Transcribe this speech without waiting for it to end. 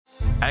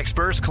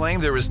Experts claim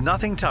there is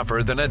nothing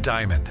tougher than a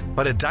diamond.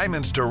 But at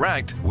Diamonds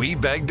Direct, we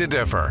beg to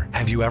differ.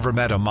 Have you ever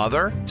met a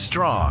mother?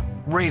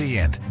 Strong,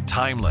 radiant,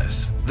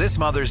 timeless. This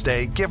Mother's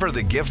Day, give her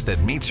the gift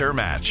that meets her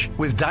match.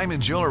 With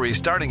diamond jewelry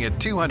starting at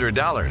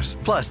 $200.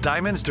 Plus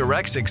Diamonds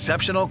Direct's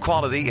exceptional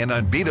quality and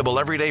unbeatable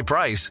everyday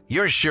price,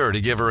 you're sure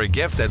to give her a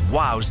gift that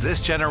wows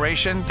this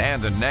generation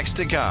and the next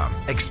to come.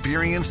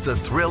 Experience the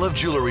thrill of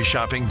jewelry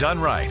shopping done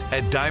right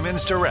at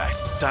Diamonds Direct.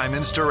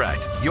 Diamonds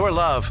Direct. Your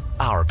love,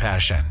 our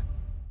passion.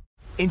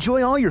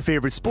 Enjoy all your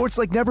favorite sports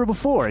like never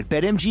before at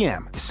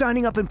BetMGM.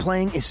 Signing up and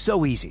playing is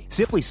so easy.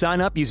 Simply sign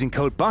up using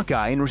code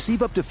Buckeye and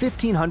receive up to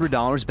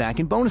 $1,500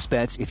 back in bonus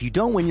bets if you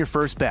don't win your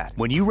first bet.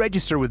 When you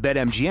register with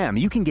BetMGM,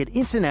 you can get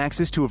instant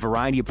access to a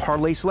variety of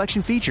parlay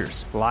selection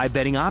features, live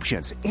betting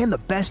options, and the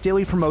best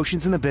daily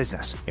promotions in the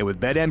business. And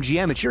with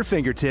BetMGM at your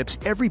fingertips,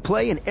 every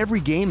play and every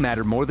game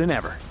matter more than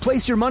ever.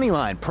 Place your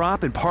moneyline,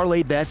 prop, and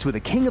parlay bets with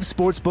the king of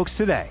sportsbooks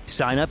today.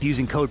 Sign up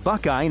using code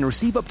Buckeye and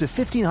receive up to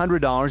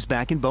 $1,500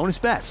 back in bonus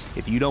bets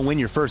if you don't win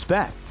your first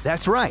bet.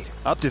 That's right,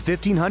 up to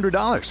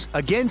 $1,500.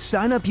 Again,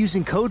 sign up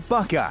using code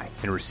Buckeye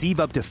and receive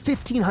up to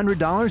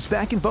 $1,500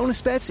 back in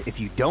bonus bets if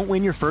you don't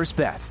win your first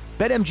bet.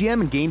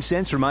 BetMGM and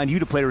GameSense remind you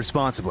to play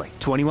responsibly.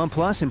 21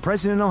 plus and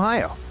present in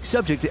Ohio.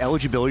 Subject to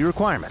eligibility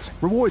requirements.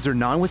 Rewards are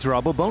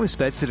non-withdrawable bonus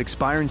bets that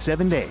expire in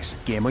 7 days.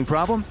 Gambling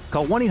problem?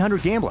 Call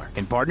 1-800-GAMBLER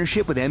in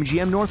partnership with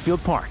MGM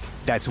Northfield Park.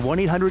 That's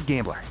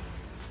 1-800-GAMBLER.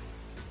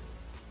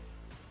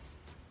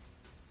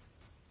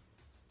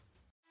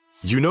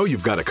 You know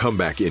you've got a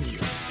comeback in you.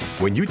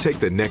 When you take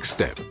the next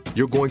step,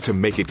 you're going to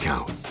make it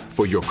count.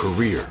 For your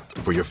career,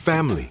 for your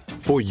family,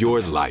 for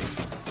your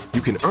life. You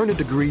can earn a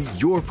degree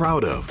you're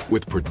proud of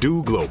with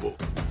Purdue Global.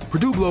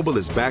 Purdue Global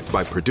is backed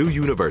by Purdue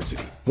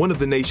University, one of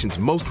the nation's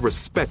most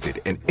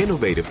respected and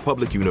innovative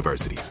public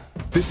universities.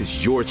 This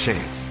is your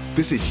chance.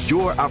 This is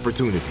your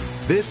opportunity.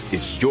 This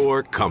is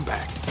your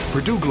comeback.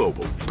 Purdue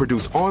Global,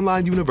 Purdue's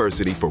online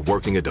university for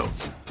working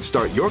adults.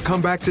 Start your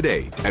comeback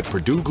today at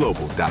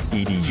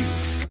purdueglobal.edu.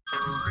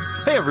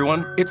 Hey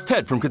everyone, it's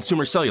Ted from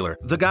Consumer Cellular,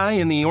 the guy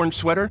in the orange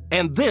sweater,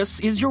 and this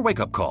is your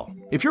wake-up call.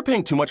 If you're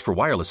paying too much for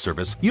wireless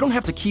service, you don't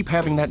have to keep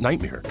having that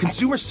nightmare.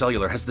 Consumer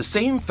Cellular has the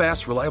same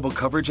fast, reliable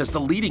coverage as the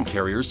leading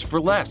carriers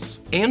for less.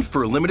 And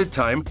for a limited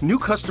time, new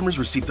customers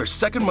receive their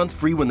second month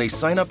free when they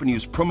sign up and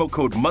use promo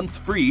code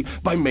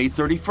MONTHFREE by May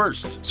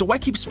 31st. So why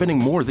keep spending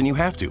more than you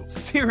have to?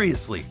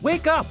 Seriously,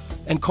 wake up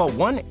and call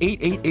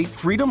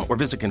 1-888-FREEDOM or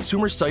visit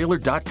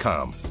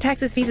consumercellular.com.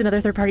 Taxes, fees, and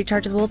other third-party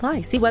charges will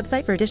apply. See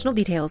website for additional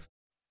details.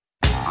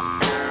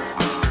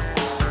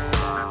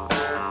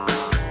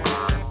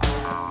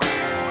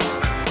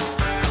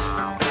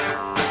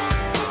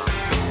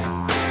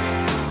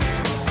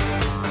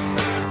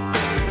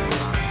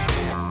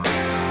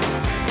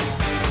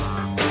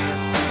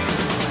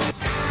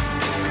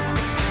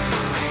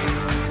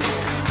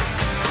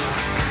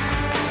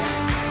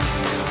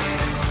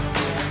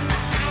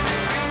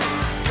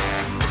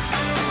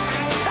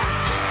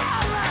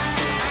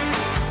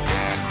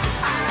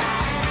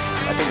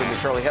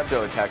 Charlie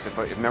Hebdo attacks,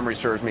 if memory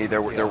serves me,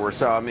 there were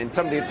some. In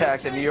some of the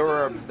attacks in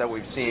Europe that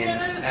we've seen,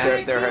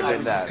 there had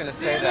been that. I was just going to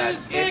say that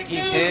if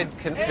he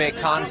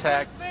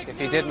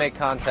did make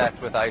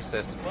contact with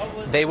ISIS,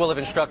 they will have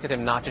instructed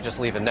him not to just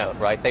leave a note,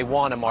 right? They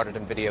want a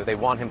martyrdom video. They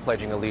want him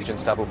pledging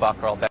allegiance to Abu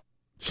Bakr al-Baghdadi.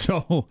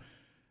 So,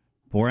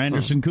 poor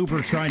Anderson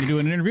Cooper's trying to do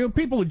an interview.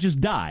 People had just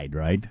died,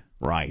 right?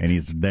 Right. And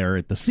he's there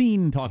at the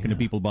scene talking to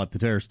people about the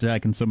terrorist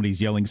attack, and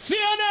somebody's yelling,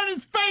 CNN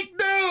is fake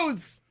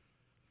news!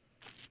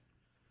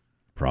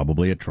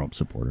 Probably a Trump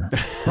supporter.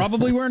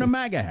 Probably wearing a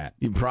MAGA hat.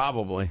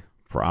 Probably.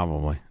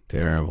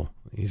 Terrible.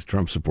 These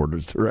Trump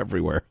supporters, they're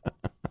everywhere.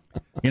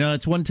 You know,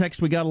 that's one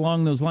text we got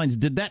along those lines.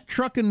 Did that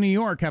truck in New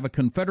York have a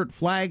Confederate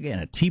flag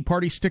and a Tea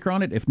Party sticker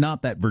on it? If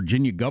not, that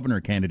Virginia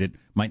governor candidate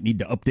might need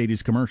to update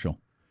his commercial.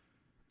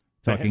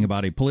 Talking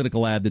about a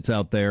political ad that's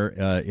out there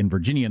in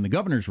Virginia in the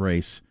governor's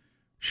race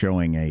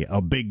showing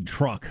a big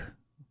truck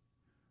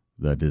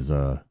that is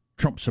a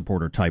Trump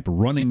supporter type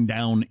running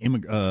down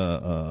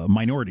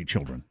minority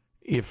children.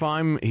 If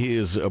I'm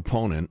his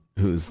opponent,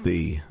 who's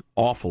the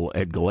awful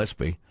Ed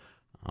Gillespie,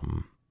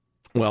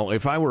 well,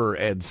 if I were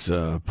Ed's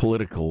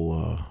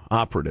political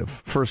operative,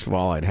 first of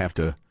all, I'd have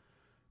to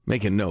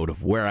make a note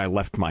of where I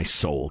left my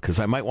soul, because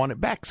I might want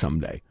it back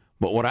someday.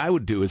 But what I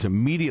would do is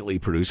immediately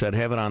produce, I'd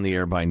have it on the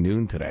air by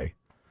noon today,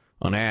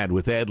 an ad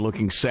with Ed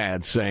looking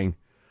sad, saying,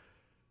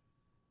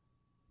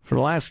 for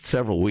the last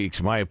several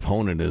weeks, my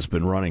opponent has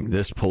been running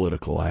this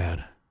political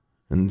ad,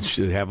 and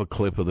should have a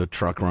clip of the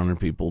truck running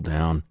people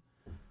down.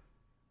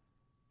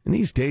 In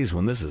these days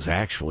when this is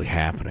actually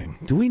happening,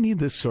 do we need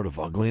this sort of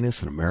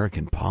ugliness in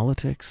American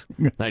politics?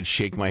 I'd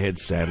shake my head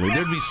sadly.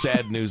 There'd be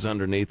sad news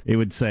underneath. It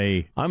would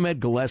say, I'm Ed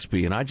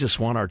Gillespie, and I just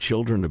want our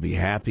children to be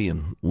happy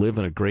and live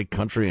in a great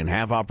country and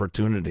have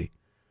opportunity.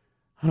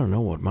 I don't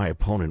know what my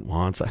opponent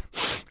wants.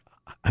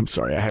 I'm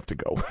sorry, I have to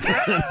go.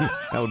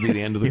 That would be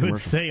the end of the commercial. It would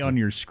say on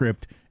your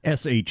script,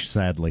 S.H.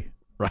 sadly.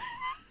 Right.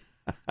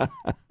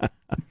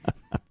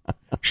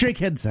 Shake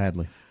head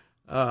sadly.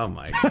 Oh,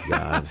 my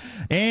God.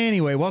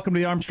 Anyway, welcome to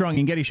the Armstrong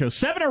and Getty Show.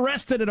 7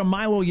 arrested at a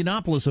Milo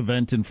Yiannopoulos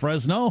event in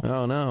Fresno.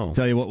 Oh, no. I'll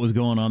tell you what was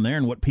going on there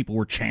and what people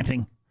were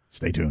chanting.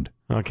 Stay tuned.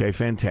 Okay,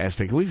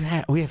 fantastic. We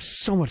have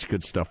so much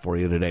good stuff for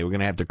you today. We're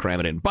going to have to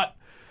cram it in. But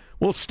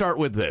we'll start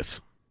with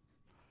this.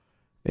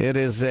 It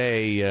is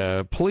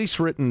a piece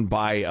written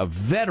by a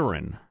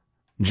veteran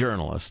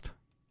journalist.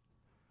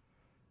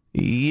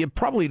 You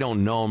probably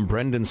don't know him,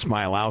 Brendan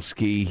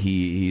Smilowski.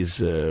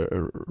 He's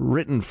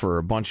written for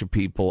a bunch of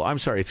people. I'm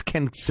sorry, it's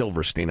Ken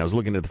Silverstein. I was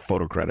looking at the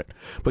photo credit.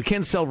 But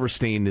Ken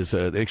Silverstein is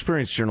an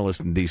experienced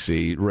journalist in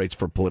D.C., writes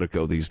for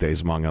Politico these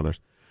days, among others.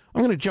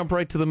 I'm going to jump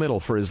right to the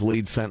middle for his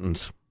lead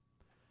sentence.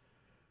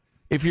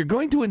 If you're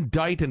going to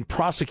indict and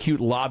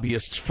prosecute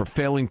lobbyists for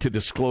failing to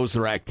disclose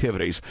their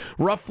activities,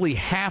 roughly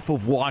half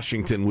of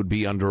Washington would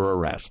be under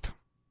arrest.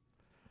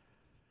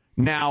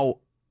 Now,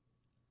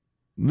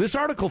 this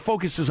article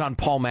focuses on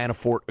Paul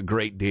Manafort a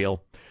great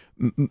deal.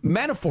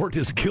 Manafort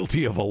is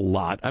guilty of a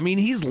lot. I mean,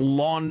 he's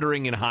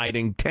laundering and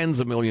hiding tens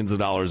of millions of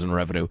dollars in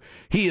revenue.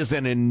 He is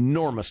an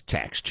enormous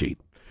tax cheat.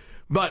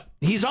 But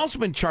he's also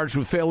been charged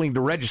with failing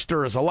to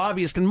register as a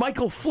lobbyist. And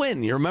Michael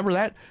Flynn, you remember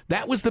that?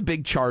 That was the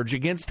big charge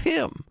against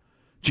him.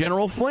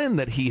 General Flynn,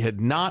 that he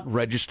had not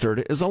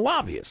registered as a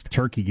lobbyist.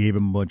 Turkey gave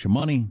him a bunch of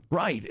money.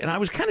 Right. And I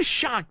was kind of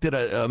shocked that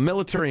a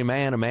military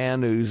man, a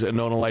man who's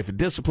known a life of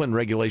discipline,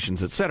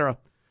 regulations, etc.,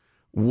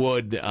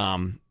 would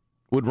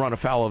run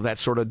afoul of that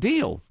sort of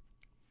deal.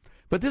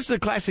 But this is a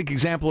classic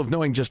example of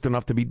knowing just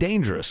enough to be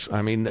dangerous.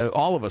 I mean,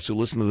 all of us who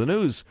listen to the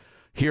news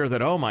hear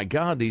that, oh, my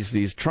God,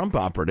 these Trump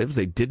operatives,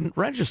 they didn't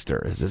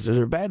register.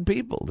 They're bad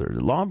people. They're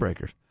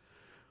lawbreakers.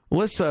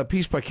 Well, this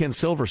piece by Ken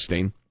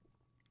Silverstein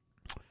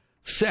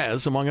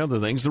says, among other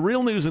things, the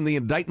real news in the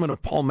indictment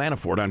of Paul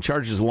Manafort on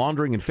charges of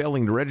laundering and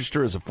failing to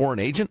register as a foreign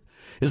agent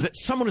is that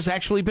someone has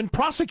actually been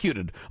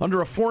prosecuted under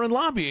a foreign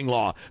lobbying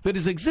law that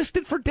has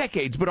existed for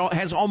decades but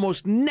has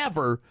almost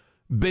never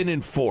been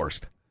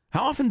enforced.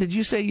 How often did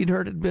you say you'd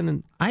heard it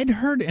been? I'd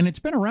heard, and it's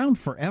been around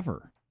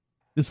forever.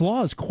 This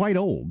law is quite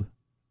old,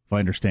 if I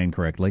understand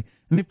correctly,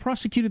 and they've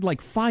prosecuted like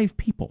 5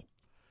 people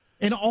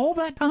in all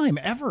that time,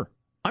 ever.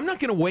 I'm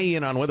not going to weigh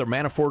in on whether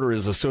Manafort or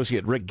his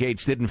associate Rick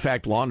Gates did in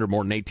fact launder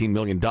more than $18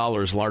 million,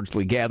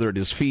 largely gathered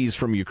as fees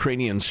from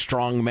Ukrainian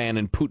strongman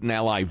and Putin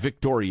ally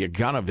Viktor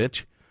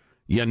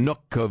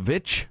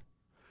Yanukovych.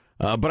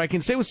 But I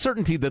can say with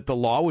certainty that the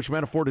law, which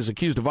Manafort is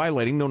accused of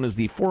violating, known as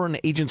the Foreign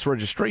Agents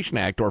Registration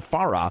Act, or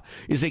FARA,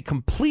 is a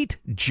complete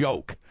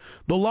joke.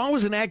 The law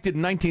was enacted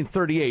in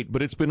 1938,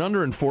 but it's been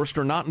under-enforced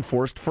or not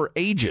enforced for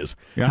ages.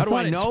 Yeah, How do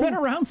I know? It's been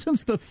around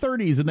since the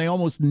 30s, and they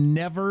almost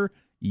never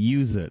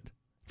use it.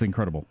 It's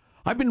incredible.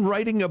 I've been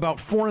writing about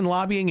foreign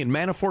lobbying and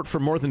Manafort for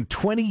more than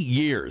 20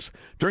 years.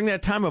 During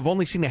that time, I've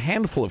only seen a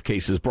handful of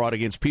cases brought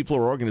against people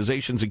or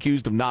organizations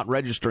accused of not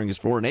registering as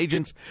foreign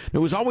agents.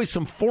 There was always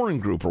some foreign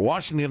group or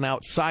Washington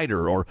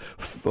outsider or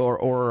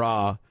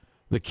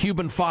the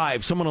Cuban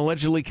Five, someone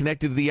allegedly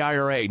connected to the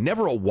IRA.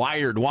 Never a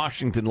wired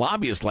Washington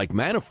lobbyist like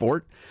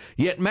Manafort.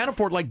 Yet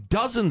Manafort, like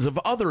dozens of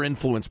other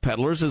influence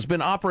peddlers, has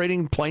been operating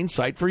in plain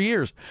sight for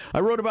years.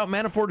 I wrote about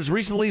Manafort as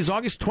recently as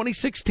August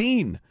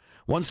 2016.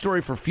 One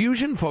story for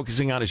Fusion,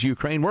 focusing on his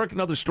Ukraine work.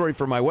 Another story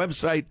for my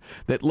website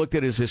that looked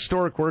at his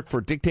historic work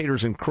for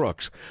Dictators and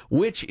Crooks,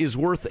 which is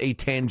worth a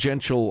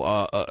tangential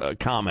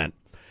comment.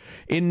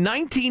 In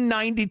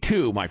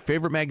 1992, my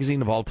favorite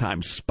magazine of all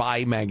time,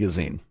 Spy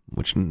Magazine,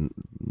 which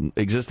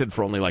existed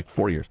for only like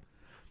 4 years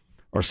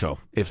or so.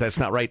 If that's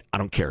not right, I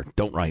don't care.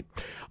 Don't write.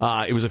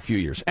 It was a few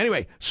years.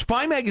 Anyway,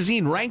 Spy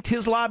Magazine ranked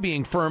his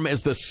lobbying firm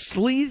as the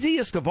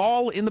sleaziest of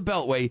all in the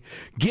Beltway,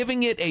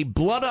 giving it a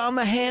blood on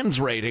the hands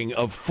rating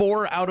of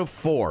 4 out of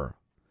 4.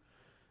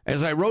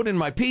 As I wrote in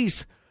my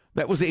piece,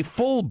 that was a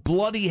full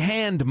bloody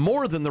hand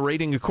more than the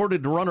rating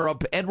accorded to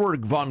runner-up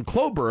Edward von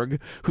Kloberg,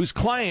 whose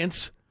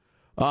clients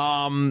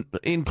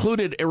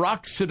included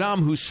Iraq's Saddam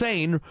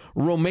Hussein,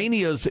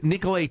 Romania's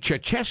Nicolae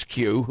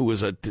Ceausescu, who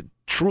was a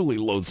truly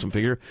loathsome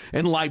figure,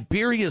 and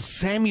Liberia's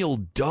Samuel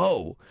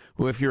Doe,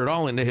 who, if you're at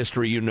all into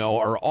history, you know,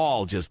 are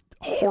all just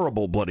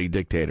horrible, bloody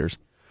dictators,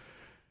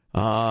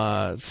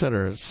 et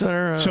cetera, et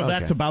cetera. So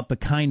that's about the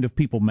kind of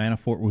people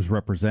Manafort was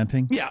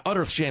representing? Yeah,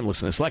 utter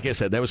shamelessness. Like I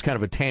said, that was kind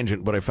of a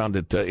tangent, but I found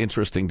it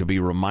interesting to be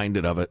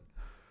reminded of it.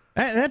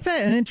 That's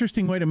an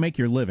interesting way to make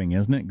your living,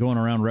 isn't it? Going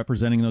around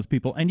representing those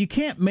people. And you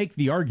can't make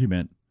the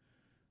argument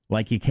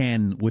like you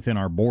can within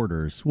our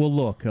borders. Well,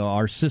 look,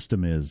 our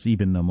system is,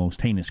 even the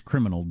most heinous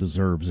criminal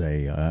deserves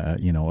a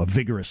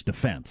vigorous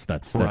defense.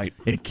 That's right.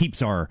 It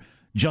keeps our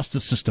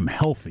justice system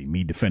healthy,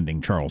 me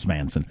defending Charles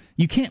Manson.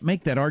 You can't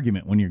make that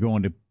argument when you're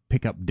going to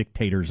pick up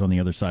dictators on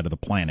the other side of the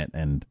planet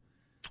and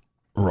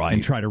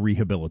try to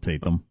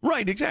rehabilitate them.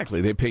 Right,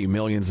 exactly. They pay you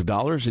millions of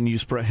dollars, and you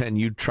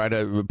try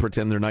to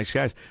pretend they're nice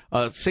guys.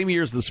 Same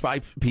year as the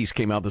Spy piece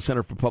came out, the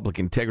Center for Public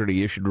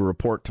Integrity issued a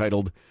report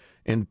titled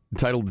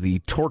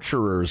 "The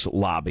Torturer's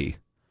Lobby,"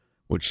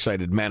 which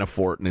cited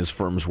Manafort and his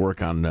firm's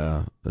work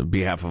on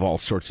behalf of all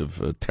sorts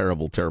of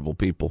terrible, terrible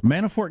people.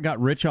 Manafort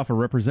got rich off of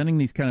representing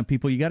these kind of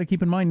people. You got to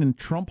keep in mind, and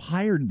Trump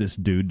hired this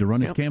dude to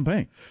run his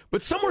campaign.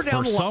 But somewhere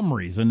down for the line, some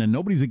reason, and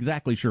nobody's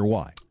exactly sure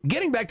why.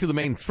 Getting back to the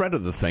main thread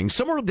of the thing,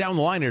 somewhere down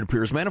the line, it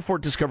appears Manafort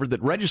discovered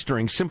that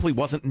registering simply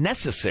wasn't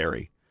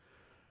necessary,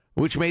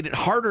 which made it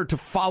harder to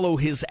follow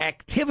his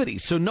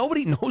activities. So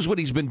nobody knows what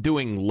he's been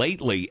doing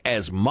lately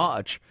as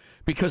much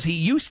because he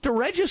used to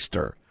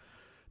register.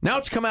 Now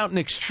it's come out in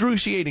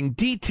excruciating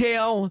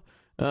detail,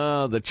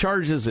 the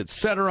charges,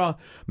 etc.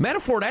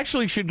 Manafort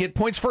actually should get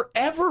points for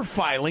ever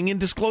filing and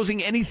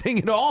disclosing anything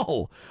at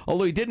all,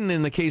 although he didn't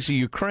in the case of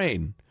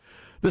Ukraine.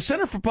 The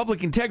Center for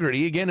Public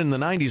Integrity, again in the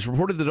 90s,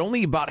 reported that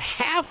only about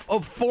half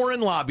of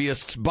foreign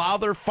lobbyists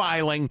bother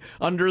filing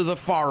under the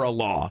FARA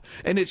law,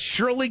 and it's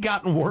surely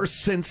gotten worse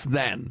since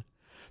then.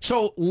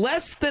 So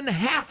less than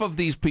half of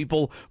these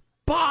people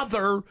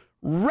bother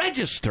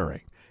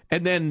registering.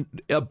 And then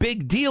a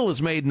big deal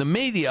is made in the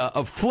media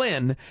of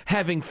Flynn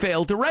having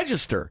failed to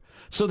register.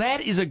 So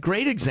that is a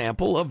great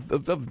example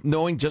of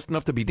knowing just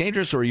enough to be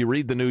dangerous, or you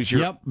read the news,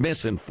 you're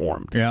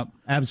misinformed. Yep,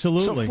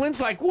 absolutely. So Flynn's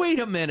like, wait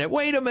a minute.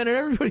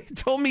 Everybody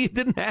told me you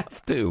didn't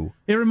have to.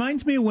 It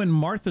reminds me of when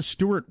Martha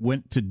Stewart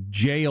went to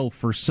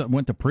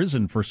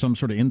prison for some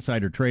sort of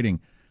insider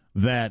trading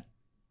that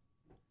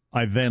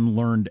I then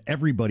learned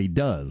everybody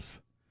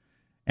does.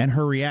 And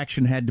her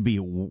reaction had to be,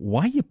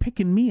 why are you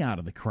picking me out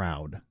of the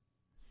crowd?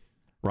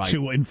 Right.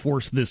 To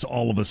enforce this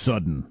all of a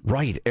sudden.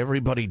 Right.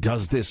 Everybody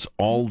does this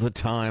all the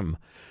time.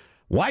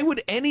 Why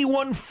would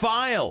anyone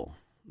file?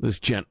 This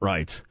gent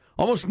writes.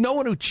 Almost no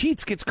one who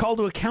cheats gets called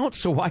to account,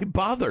 so why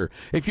bother?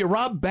 If you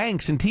rob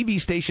banks and TV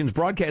stations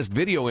broadcast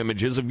video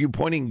images of you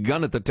pointing a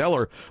gun at the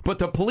teller, but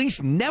the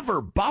police never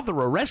bother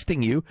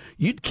arresting you,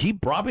 you'd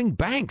keep robbing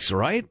banks,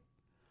 right?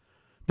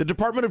 The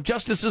Department of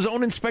Justice's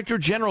own Inspector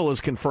General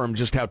has confirmed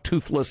just how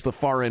toothless the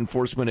FARA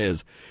enforcement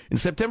is. In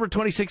September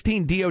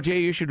 2016,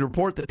 DOJ issued a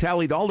report that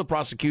tallied all the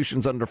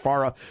prosecutions under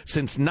FARA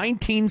since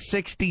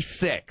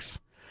 1966.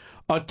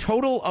 A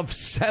total of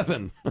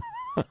 7.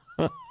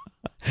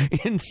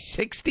 In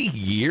 60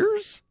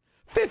 years?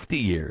 50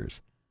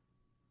 years.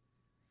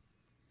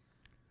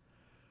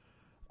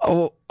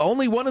 Oh,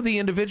 only one of the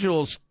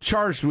individuals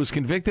charged was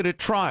convicted at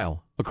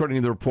trial, according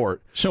to the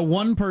report. So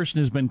one person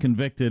has been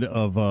convicted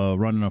of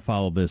running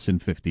afoul of this in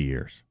 50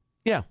 years.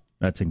 Yeah.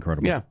 That's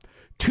incredible. Yeah.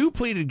 2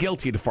 pleaded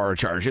guilty to FARA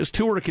charges,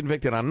 2 were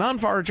convicted on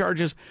non-FARA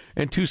charges,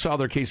 and 2 saw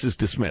their cases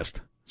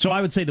dismissed. So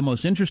I would say the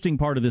most interesting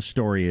part of this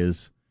story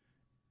is,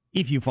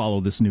 if you follow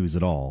this news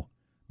at all,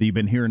 that you've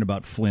been hearing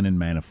about Flynn and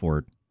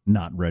Manafort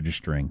not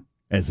registering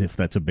as if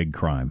that's a big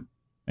crime.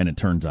 And it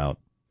turns out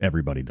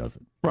everybody does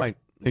it. Right.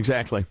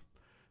 Exactly.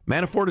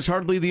 Manafort is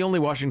hardly the only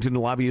Washington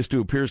lobbyist who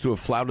appears to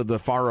have flouted the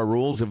FARA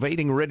rules.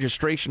 Evading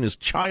registration is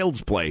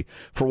child's play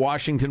for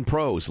Washington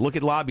pros. Look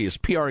at lobbyists,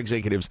 PR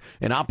executives,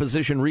 and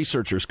opposition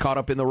researchers caught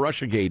up in the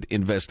Russiagate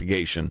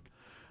investigation.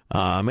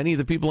 Many of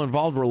the people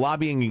involved were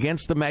lobbying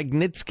against the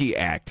Magnitsky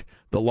Act,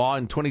 the law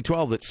in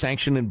 2012 that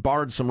sanctioned and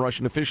barred some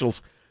Russian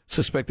officials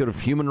suspected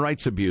of human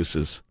rights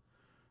abuses,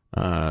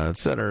 et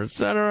cetera, et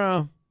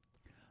cetera.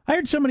 I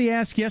heard somebody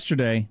ask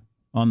yesterday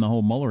on the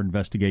whole Mueller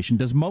investigation,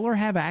 does Mueller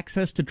have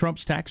access to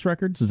Trump's tax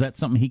records? Is that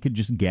something he could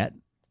just get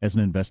as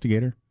an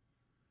investigator?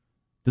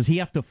 Does he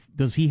have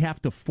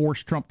to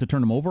force Trump to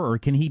turn them over, or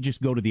can he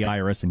just go to the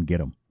IRS and get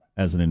them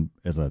as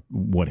a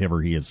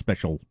whatever he is,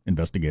 special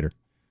investigator?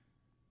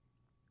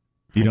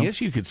 I guess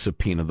you could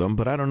subpoena them,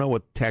 but I don't know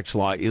what tax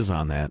law is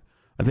on that.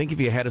 I think if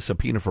you had a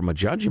subpoena from a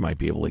judge, you might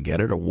be able to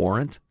get it, a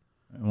warrant.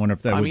 I wonder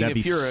if that.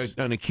 If you're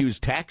an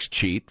accused tax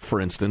cheat, for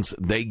instance,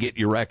 they get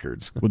your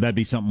records. Would that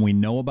be something we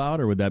know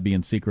about, or would that be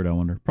in secret? I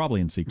wonder. Probably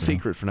in secret.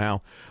 Secret for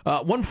now.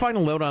 One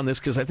final note on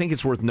this, because I think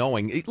it's worth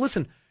knowing.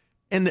 Listen,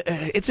 and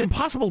it's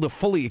impossible to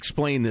fully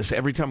explain this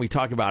every time we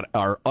talk about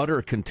our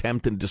utter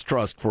contempt and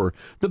distrust for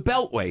the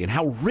Beltway and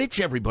how rich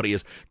everybody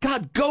is.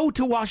 God, go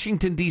to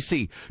Washington,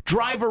 D.C.,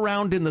 drive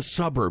around in the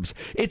suburbs.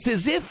 It's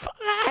as if,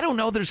 I don't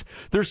know, there's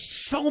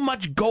so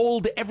much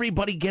gold,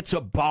 everybody gets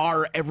a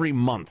bar every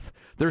month.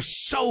 There's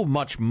so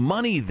much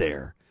money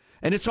there,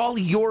 and it's all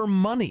your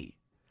money.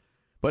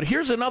 But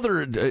here's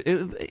another,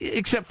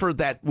 except for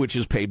that which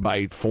is paid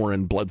by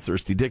foreign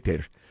bloodthirsty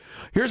dictators.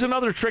 Here's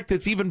another trick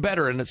that's even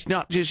better, and it's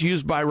not just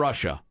used by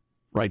Russia,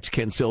 writes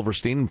Ken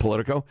Silverstein in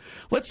Politico.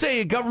 Let's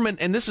say a government,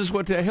 and this is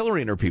what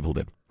Hillary and her people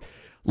did.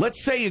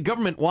 Let's say a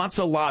government wants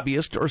a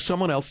lobbyist or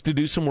someone else to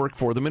do some work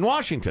for them in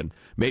Washington.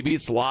 Maybe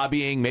it's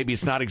lobbying, maybe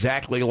it's not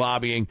exactly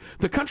lobbying.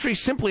 The country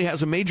simply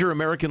has a major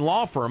American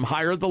law firm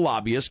hire the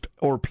lobbyist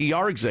or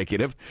PR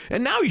executive,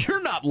 and now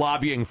you're not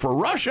lobbying for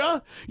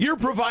Russia. You're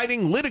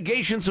providing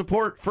litigation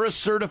support for a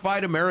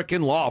certified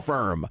American law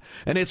firm.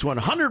 And it's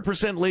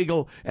 100%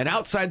 legal and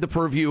outside the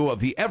purview of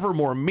the ever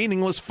more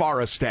meaningless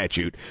FARA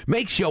statute.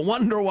 Makes you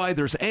wonder why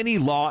there's any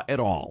law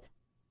at all.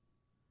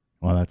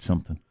 Well, that's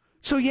something.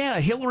 So, yeah,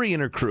 Hillary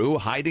and her crew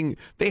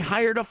they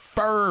hired a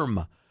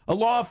firm, a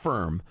law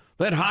firm.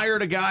 that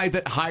hired a guy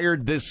that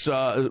hired this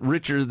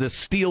Richard, this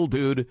Steele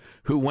dude,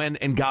 who went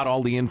and got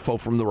all the info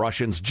from the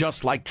Russians,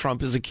 just like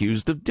Trump is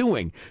accused of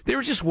doing. They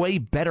were just way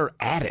better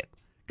at it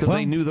because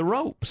they knew the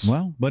ropes.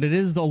 Well, but it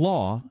is the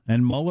law,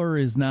 and Mueller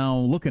is now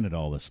looking at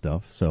all this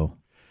stuff. So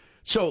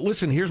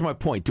listen, here's my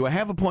point. Do I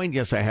have a point?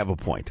 Yes, I have a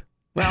point.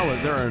 Well,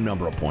 there are a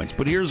number of points,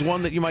 but here's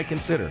one that you might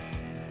consider.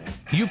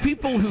 You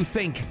people who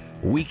think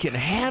we can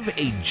have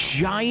a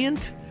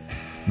giant,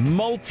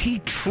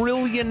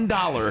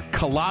 multi-trillion-dollar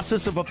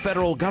colossus of a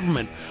federal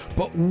government,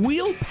 but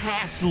we'll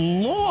pass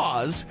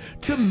laws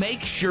to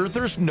make sure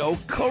there's no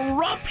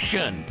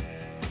corruption.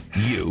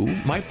 You,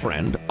 my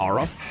friend,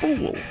 are a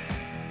fool.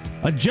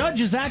 A judge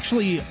has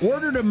actually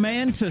ordered a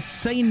man to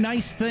say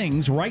nice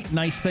things, write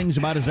nice things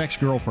about his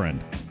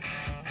ex-girlfriend.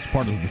 It's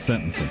part of the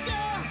sentencing.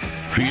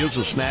 She is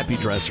a snappy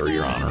dresser,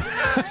 Your Honor.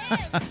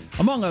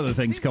 Among other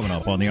things coming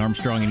up on the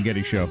Armstrong and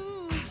Getty Show.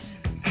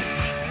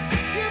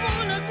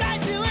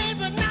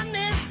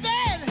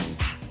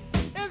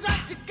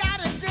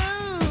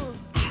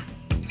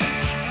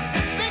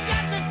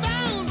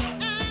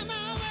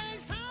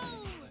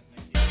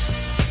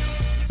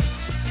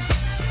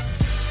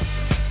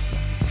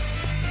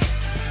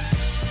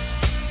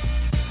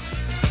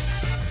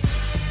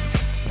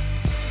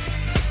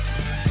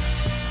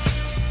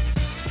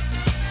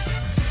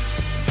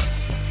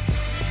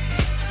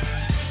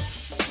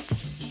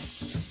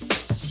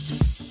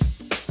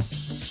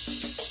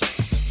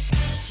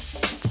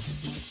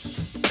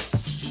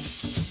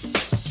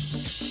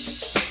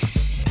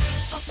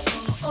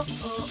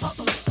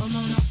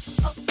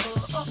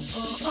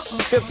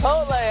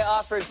 Chipotle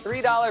offered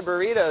 $3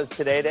 burritos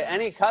today to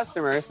any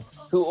customers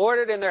who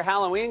ordered in their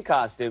Halloween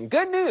costume.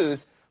 Good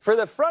news for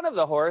the front of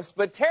the horse,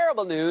 but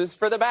terrible news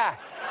for the back.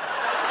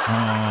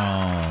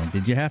 Oh,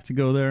 did you have to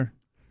go there?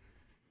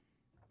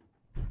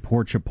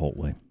 Poor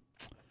Chipotle.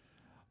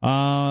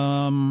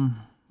 A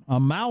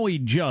Maui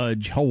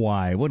judge,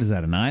 Hawaii. What is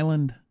that, an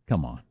island?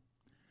 Come on.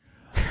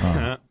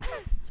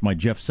 It's my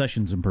Jeff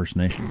Sessions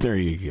impersonation. There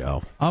you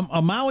go.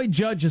 A Maui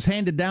judge has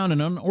handed down an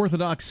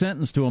unorthodox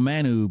sentence to a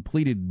man who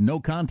pleaded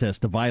no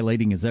contest to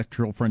violating his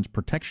ex-girlfriend's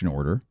protection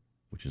order,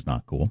 which is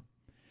not cool.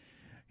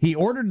 He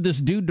ordered this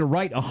dude to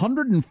write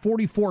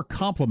 144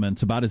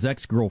 compliments about his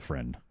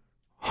ex-girlfriend.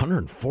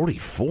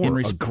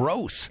 144?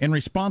 Gross. In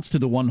response to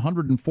the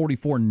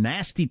 144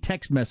 nasty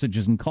text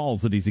messages and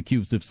calls that he's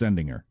accused of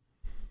sending her.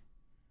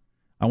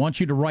 I want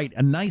you to write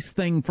a nice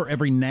thing for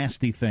every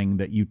nasty thing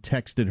that you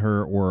texted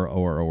her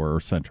or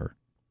sent her.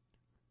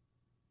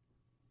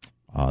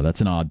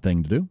 That's an odd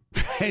thing to do.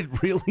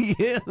 It really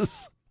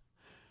is.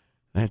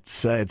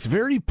 That's it's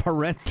very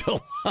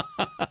parental.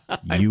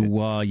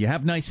 You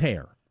have nice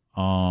hair.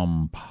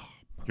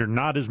 You're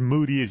not as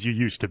moody as you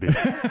used to be.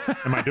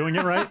 Am I doing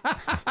it right?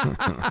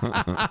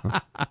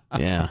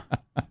 Yeah.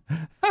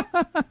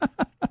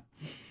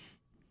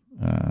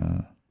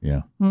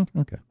 Yeah.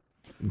 Okay.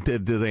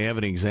 Did they have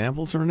any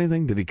examples or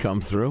anything? Did he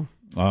come through?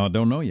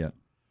 Don't know yet.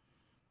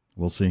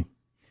 We'll see.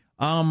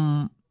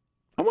 I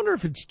wonder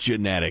if it's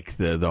genetic,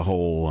 the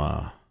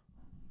whole,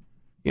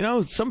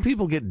 some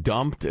people get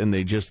dumped and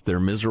they're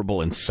miserable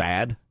and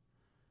sad.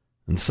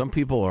 And some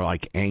people are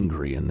like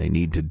angry and they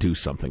need to do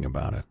something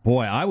about it.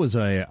 Boy, I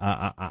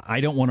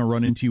don't want to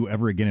run into you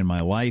ever again in my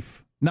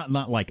life.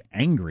 Not like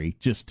angry,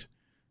 just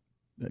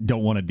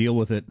don't want to deal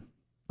with it.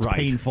 It's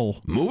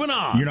painful. Moving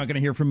on. You're not going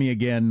to hear from me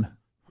again.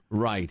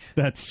 Right.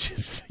 That's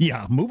just,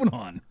 moving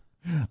on.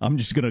 I'm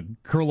just going to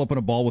curl up in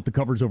a ball with the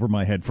covers over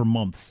my head for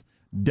months.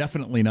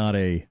 Definitely not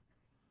a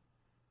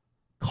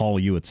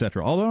call you,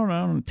 etc. Although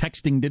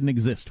texting didn't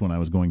exist when I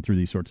was going through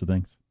these sorts of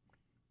things.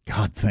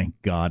 God,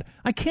 thank God.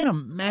 I can't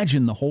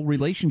imagine the whole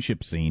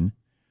relationship scene,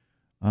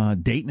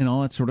 dating and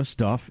all that sort of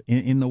stuff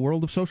in the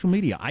world of social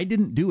media. I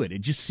didn't do it.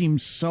 It just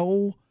seems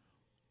so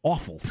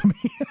awful to me.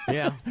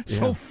 Yeah.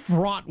 So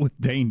fraught with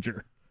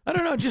danger. I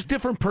don't know, just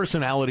different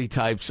personality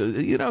types,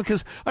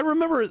 because I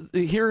remember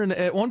hearing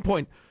at one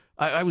point,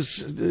 I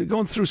was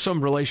going through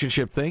some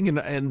relationship thing,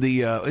 and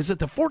the is it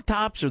the Four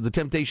Tops or the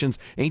Temptations,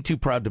 Ain't Too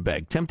Proud to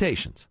Beg?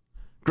 Temptations.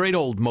 Great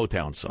old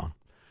Motown song.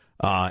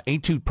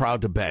 Ain't Too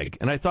Proud to Beg.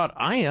 And I thought,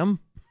 I am.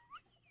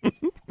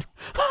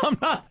 I'm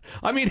not.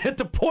 I mean, at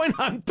the point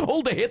I'm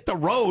told to hit the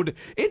road,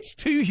 it's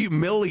too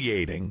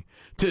humiliating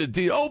to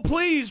do, oh,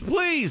 please.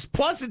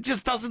 Plus, it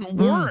just doesn't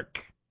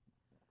work.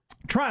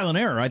 Trial and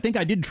error. I think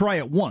I did try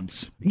it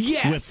once.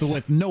 Yes.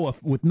 With no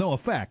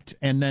effect,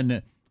 and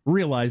then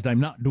realized I'm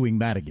not doing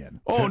that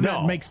again. Oh, so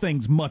no. That makes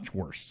things much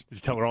worse. Did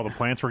you tell her all the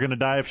plants were going to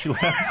die if she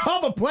left?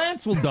 All the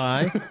plants will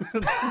die.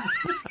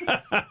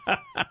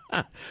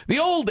 The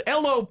old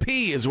LOP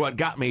is what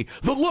got me.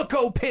 The look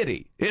o'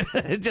 pity.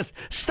 It just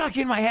stuck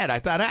in my head. I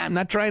thought, I'm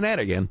not trying that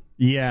again.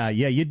 Yeah.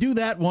 You do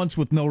that once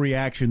with no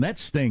reaction. That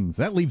stings.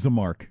 That leaves a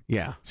mark.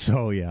 Yeah.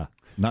 So,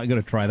 not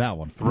going to try that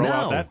one. Throw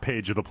out that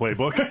page of the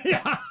playbook.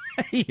 Yeah.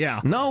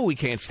 No, we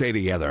can't stay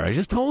together. I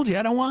just told you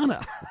I don't want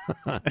to.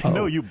 I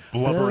know you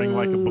blubbering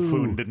like a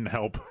buffoon didn't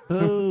help.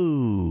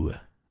 Oh.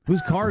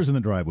 Whose car is in the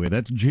driveway?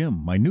 That's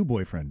Jim, my new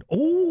boyfriend.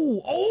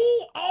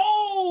 Oh,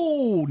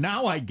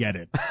 now I get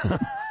it.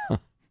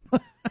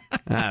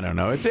 I don't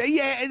know. It's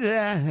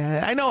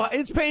I know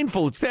it's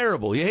painful. It's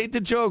terrible. You hate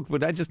the joke,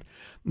 but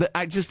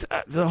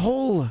the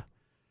whole.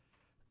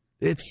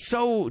 It's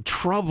so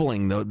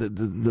troubling, though.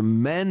 The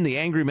men, the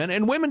angry men,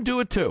 and women do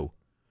it too.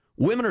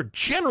 Women are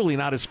generally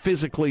not as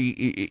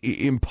physically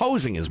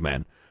imposing as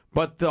men,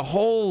 but the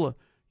whole,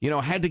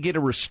 had to get a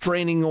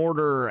restraining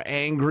order,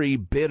 angry,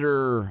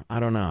 bitter. I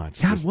don't know.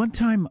 It's God, one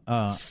time,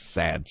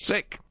 sad,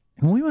 sick.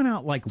 We went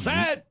out like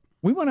sad.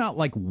 We went out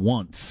like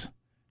once,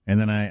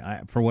 and then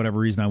I for whatever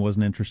reason I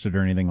wasn't interested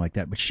or anything like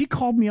that. But she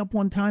called me up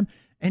one time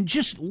and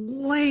just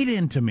laid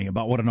into me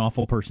about what an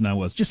awful person I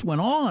was. Just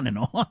went on and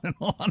on and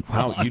on.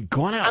 Wow, you'd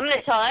gone out. I'm going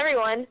to tell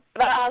everyone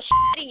about how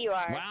shitty you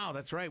are. Wow,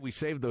 that's right. We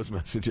saved those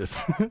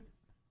messages.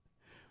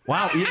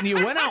 Wow, you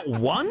went out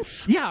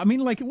once? Yeah, I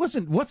mean, like it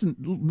wasn't much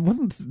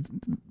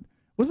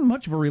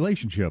of a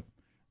relationship.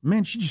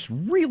 Man, she just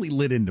really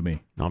lit into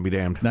me. I'll be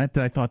damned. I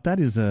thought that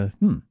is a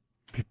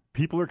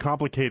People are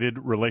complicated.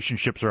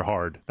 Relationships are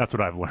hard. That's what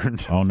I've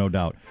learned. Oh, no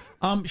doubt.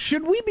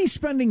 Should we be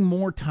spending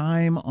more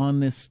time on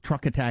this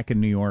truck attack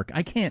in New York?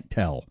 I can't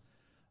tell.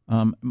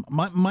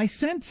 My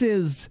sense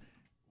is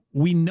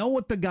we know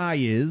what the guy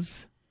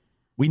is.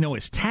 We know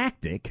his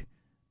tactic.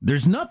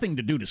 There's nothing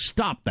to do to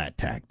stop that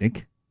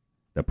tactic,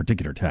 that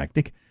particular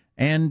tactic.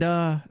 And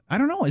I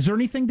don't know. Is there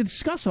anything to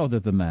discuss other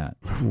than that?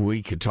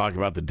 We could talk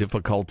about the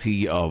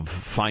difficulty of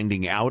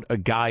finding out a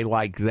guy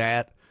like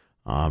that.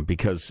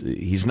 Because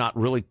he's not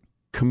really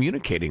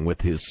communicating with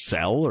his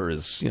cell or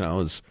his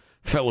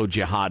fellow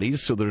jihadis,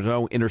 so there's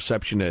no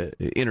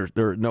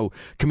no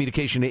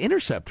communication to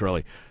intercept,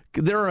 really.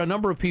 There are a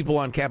number of people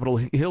on Capitol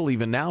Hill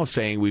even now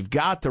saying we've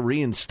got to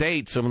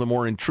reinstate some of the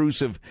more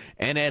intrusive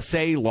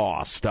NSA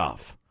law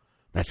stuff.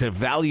 That's a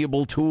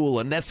valuable tool,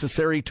 a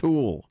necessary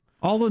tool.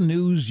 All the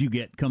news you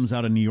get comes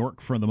out of New York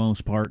for the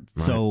most part,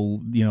 right.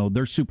 So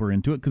they're super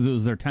into it because it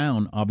was their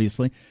town,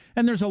 obviously.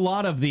 And there's a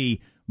lot of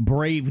the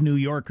brave New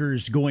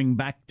Yorkers going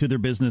back to their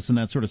business and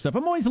that sort of stuff.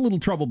 I'm always a little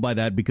troubled by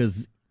that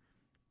because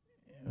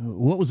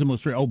what was the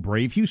most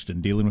brave Houston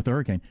dealing with the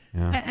hurricane.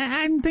 Yeah.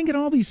 I'm thinking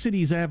all these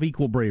cities have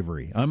equal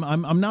bravery.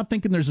 I'm not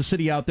thinking there's a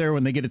city out there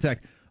when they get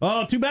attacked.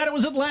 Oh, too bad it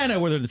was Atlanta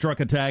where the truck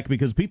attack,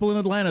 because people in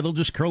Atlanta, they'll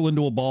just curl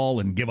into a ball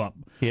and give up.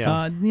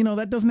 Yeah.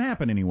 That doesn't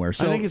happen anywhere.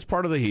 So I think it's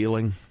part of the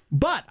healing.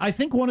 But I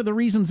think one of the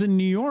reasons in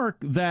New York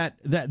that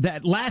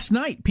last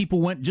night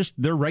people went, just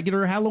their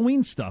regular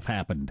Halloween stuff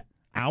happened.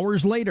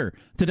 Hours later,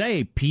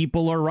 today,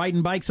 people are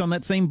riding bikes on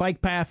that same bike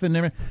path, and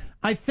everything.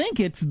 I think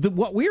it's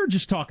what we were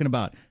just talking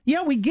about.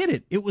 Yeah, we get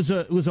it. It was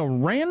a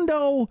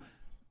rando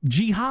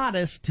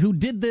jihadist who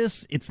did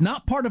this. It's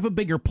not part of a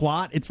bigger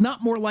plot. It's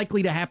not more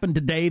likely to happen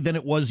today than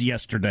it was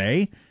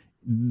yesterday.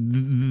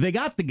 They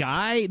got the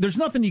guy. There's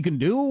nothing you can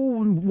do.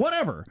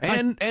 Whatever.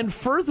 And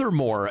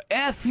furthermore,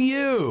 F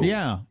you.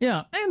 Yeah,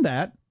 and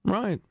that.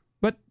 Right.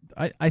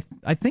 I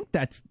think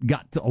that's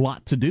got a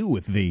lot to do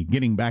with the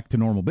getting back to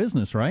normal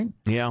business, right?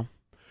 Yeah.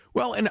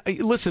 Well, and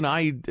listen,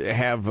 I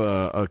have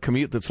a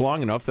commute that's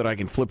long enough that I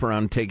can flip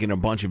around taking a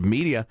bunch of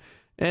media,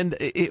 and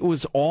it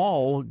was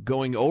all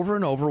going over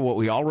and over what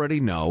we already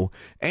know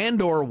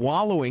and or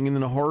wallowing in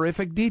the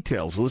horrific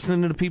details,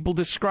 listening to people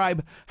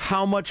describe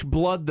how much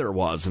blood there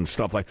was and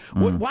stuff like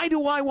that. Why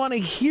do I want to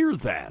hear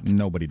that?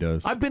 Nobody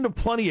does. I've been to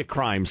plenty of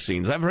crime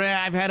scenes. I've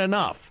had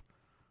enough.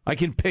 I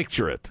can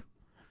picture it.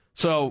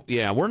 So,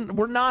 yeah,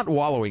 we're not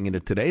wallowing in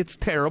it today. It's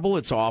terrible.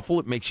 It's awful.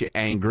 It makes you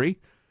angry.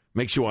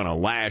 Makes you want to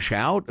lash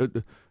out.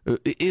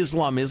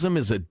 Islamism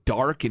is a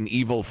dark and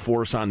evil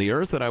force on the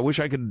earth that I wish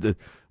I could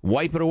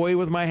wipe it away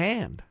with my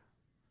hand.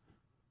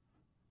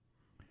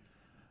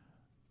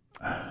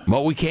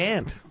 But we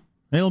can't.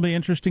 It'll be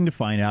interesting to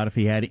find out if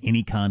he had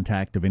any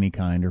contact of any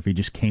kind or if he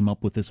just came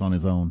up with this on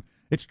his own.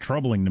 It's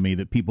troubling to me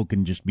that people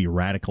can just be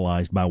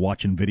radicalized by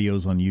watching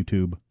videos on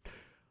YouTube.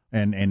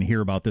 And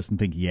hear about this and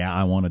think, yeah,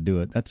 I want to do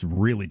it. That's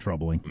really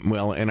troubling.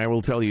 Well, and I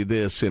will tell you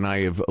this, and I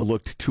have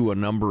looked to a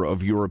number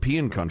of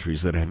European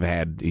countries that have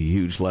had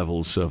huge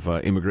levels of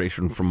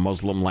immigration from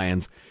Muslim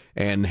lands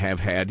and have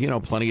had,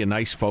 plenty of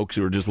nice folks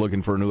who are just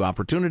looking for a new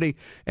opportunity,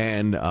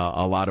 and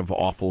a lot of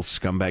awful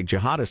scumbag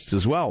jihadists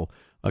as well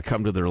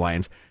come to their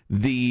lands.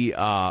 The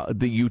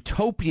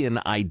utopian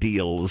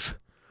ideals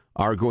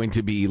are going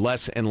to be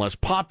less and less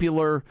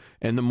popular,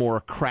 and the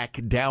more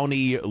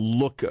crackdowny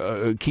look,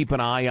 keep an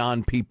eye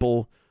on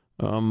people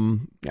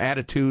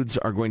attitudes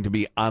are going to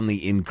be on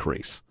the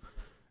increase.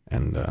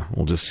 And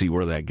we'll just see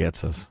where that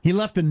gets us. He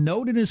left a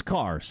note in his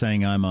car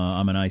saying, I'm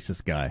an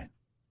ISIS guy,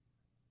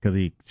 because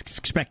he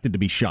expected to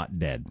be shot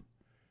dead.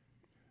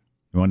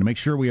 He wanted to make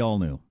sure we all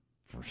knew,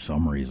 for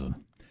some reason.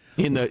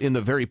 In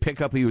the very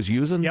pickup he was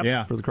using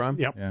yep. for the crime?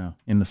 Yep. Yeah.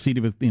 In the seat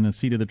of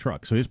the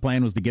truck. So his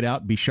plan was to get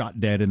out, be shot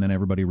dead, and then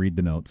everybody read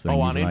the notes.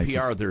 On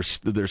NPR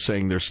they're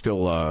saying they're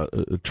still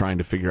trying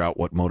to figure out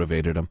what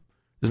motivated him.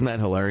 Isn't that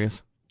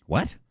hilarious?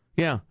 What?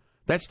 Yeah.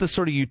 That's the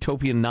sort of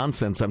utopian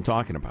nonsense I'm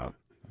talking about.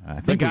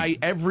 The guy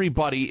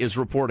everybody is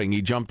reporting,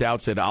 he jumped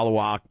out, said Allahu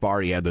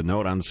Akbar, he had the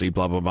note on the seat,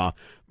 blah, blah, blah.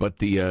 But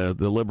the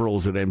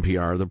liberals at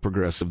NPR, the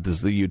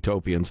progressives, the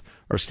utopians,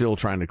 are still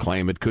trying to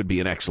claim it could be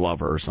an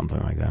ex-lover or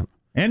something like that.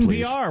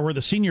 NPR, where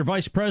the senior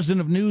vice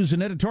president of news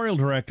and editorial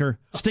director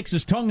sticks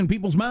his tongue in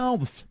people's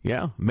mouths.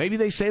 Yeah, maybe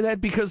they say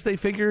that because they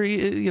figure,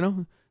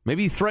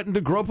 maybe he threatened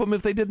to grope them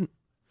if they didn't.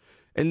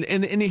 And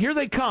here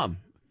they come.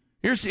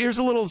 Here's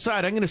a little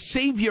aside. I'm going to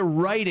save you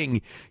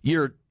writing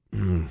your...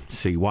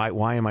 See,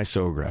 why am I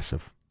so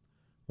aggressive?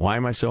 Why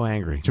am I so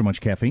angry? Too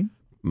much caffeine?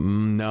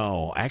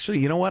 No. Actually,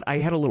 you know what? I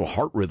had a little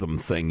heart rhythm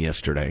thing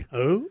yesterday.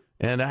 Oh?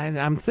 And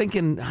I'm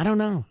thinking, I don't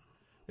know.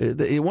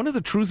 One of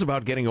the truths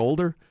about getting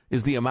older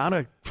is the amount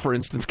of, for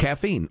instance,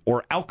 caffeine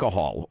or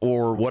alcohol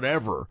or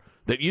whatever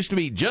that used to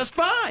be just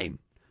fine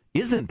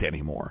isn't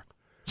anymore.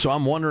 So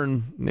I'm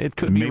wondering, it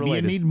could be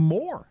related. Maybe you need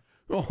more.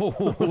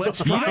 Oh,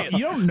 let's try it.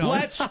 You don't know.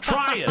 Let's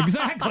try it.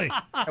 Exactly.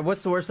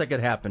 What's the worst that could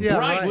happen? Yeah,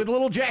 right, with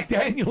little Jack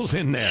Daniels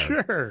in there.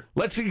 Sure.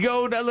 Let's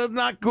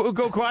not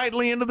go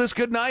quietly into this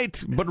good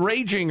night, but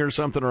raging or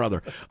something or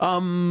other.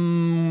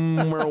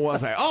 Where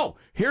was I? Oh,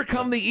 here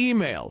come the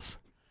emails.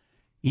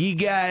 You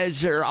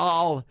guys are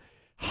all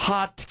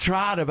hot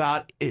trot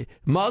about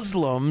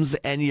Muslims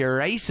and you're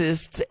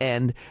racists,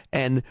 and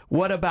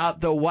what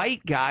about the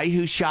white guy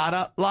who shot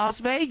up Las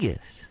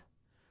Vegas?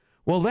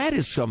 Well, that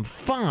is some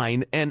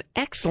fine and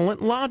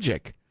excellent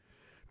logic.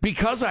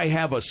 Because I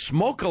have a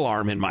smoke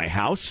alarm in my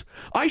house,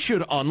 I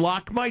should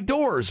unlock my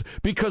doors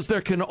because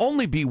there can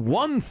only be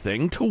one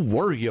thing to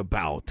worry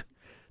about.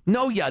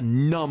 No, you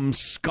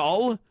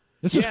numbskull.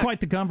 This is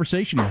quite the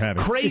conversation you're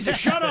having. Crazy.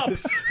 Shut up.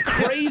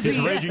 Crazy.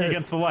 He's raging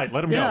against the light.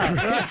 Let him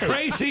go.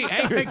 Crazy.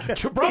 Angry.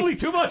 Probably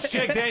too much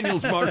Jack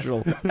Daniels,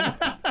 Marshall.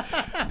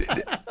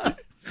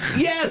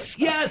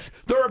 Yes.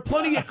 There are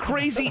plenty of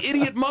crazy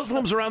idiot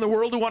Muslims around the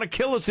world who want to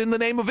kill us in the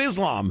name of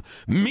Islam.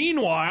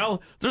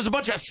 Meanwhile, there's a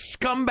bunch of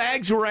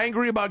scumbags who are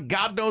angry about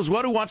God knows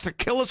what, who wants to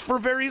kill us for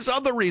various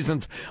other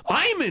reasons.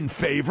 I'm in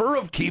favor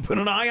of keeping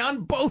an eye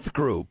on both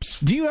groups.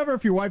 Do you ever,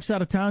 if your wife's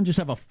out of town, just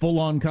have a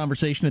full-on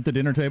conversation at the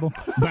dinner table?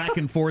 Back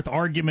and forth,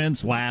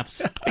 arguments,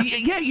 laughs?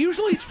 Yeah,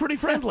 usually it's pretty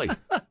friendly.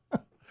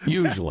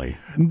 Usually.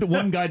 The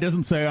one guy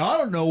doesn't say, I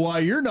don't know why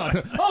you're not...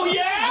 Oh,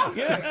 yeah?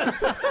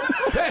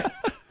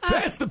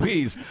 Pass the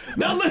peas.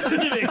 Now listen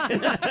to me.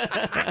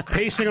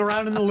 Pacing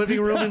around in the living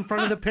room in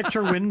front of the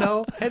picture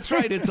window. That's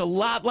right. It's a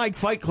lot like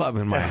Fight Club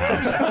in my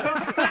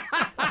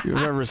house.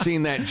 You've ever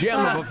seen that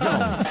gem of a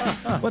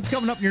film. What's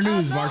coming up in your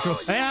news, Marshall?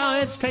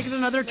 Well, it's taken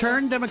another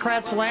turn.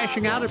 Democrats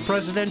lashing out at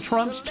President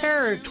Trump's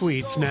terror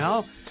tweets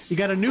now. You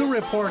got a new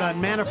report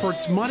on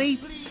Manafort's money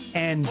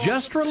and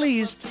just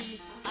released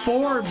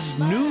Forbes'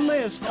 new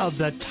list of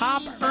the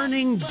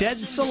top-earning dead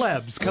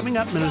celebs. Coming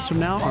up minutes from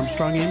now,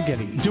 Armstrong and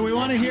Getty. Do we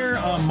want to hear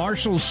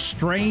Marshall's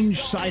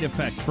strange side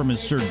effect from his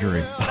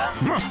surgery?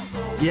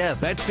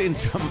 Yes. That's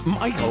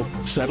Michael,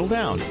 settle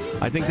down.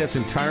 I think that's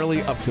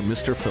entirely up to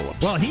Mr. Phillips.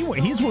 Well,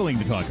 he's willing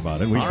to talk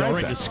about it. We've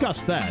already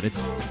discussed that.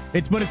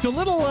 But it's a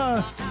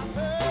little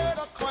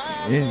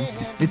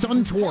it's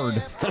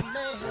untoward.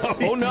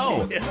 Oh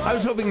no! I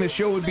was hoping the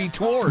show would be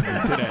toward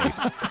today.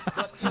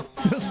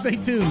 So stay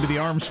tuned to the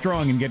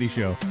Armstrong and Getty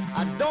Show.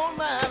 I don't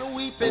mind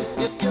weeping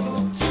if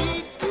you'll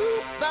keep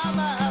by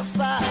my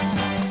side.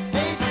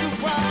 Ain't too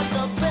proud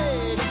to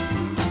beg,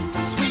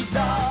 sweet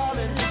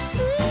darling.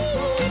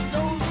 Please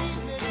don't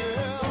leave me,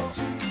 girl,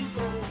 to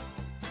go.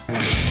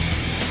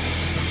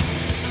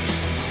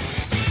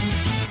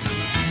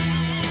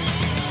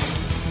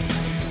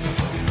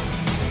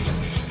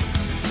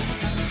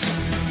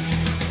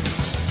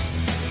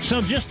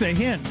 So just a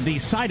hint, the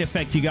side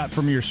effect you got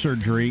from your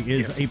surgery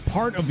is a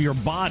part of your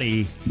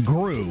body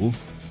grew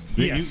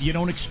that you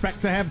don't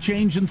expect to have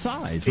change in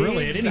size,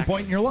 really, at any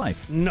point in your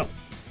life. No,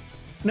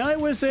 it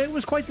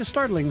was quite the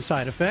startling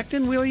side effect,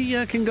 and we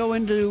can go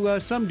into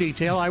some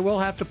detail. I will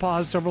have to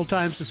pause several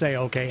times to say,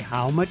 okay,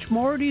 how much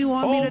more do you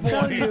want me to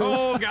tell you?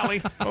 Oh,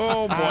 golly.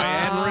 Oh, boy.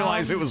 I didn't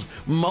realize it was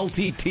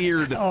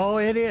multi-tiered. Oh,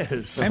 it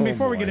is. And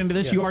before we get into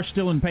this, you are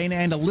still in pain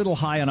and a little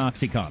high on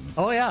OxyContin.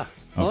 Oh, yeah.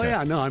 Okay. Oh,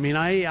 yeah. No, I mean,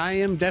 I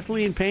am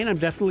definitely in pain. I'm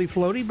definitely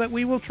floaty, but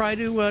we will try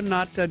to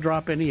not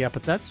drop any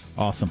epithets.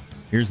 Awesome.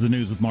 Here's the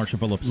news with Marshall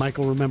Phillips.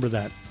 Michael, remember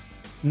that.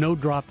 No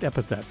dropped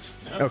epithets.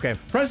 Okay.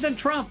 President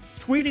Trump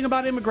tweeting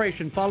about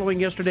immigration following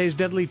yesterday's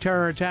deadly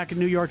terror attack in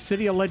New York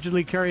City,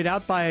 allegedly carried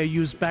out by a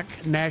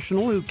Uzbek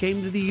national who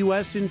came to the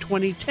U.S. in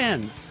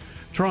 2010.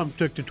 Trump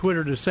took to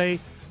Twitter to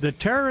say, the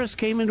terrorists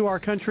came into our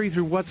country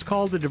through what's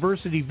called the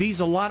Diversity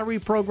Visa Lottery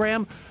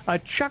Program, a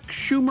Chuck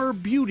Schumer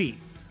beauty.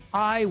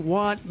 I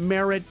want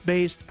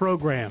merit-based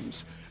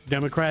programs.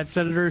 Democrat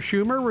Senator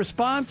Schumer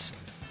response,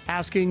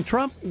 asking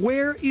Trump,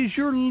 where is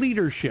your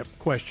leadership? ?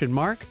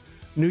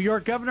 New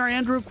York Governor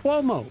Andrew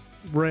Cuomo,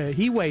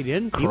 he weighed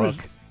in.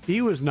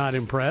 He was not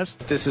impressed.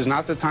 This is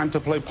not the time to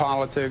play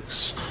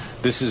politics.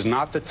 This is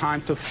not the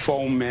time to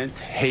foment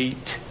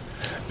hate.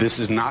 This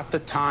is not the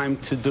time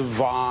to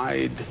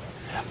divide.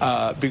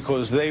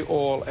 Because they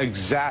all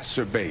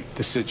exacerbate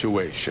the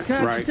situation,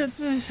 right?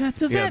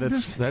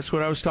 That's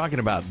what I was talking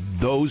about.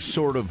 Those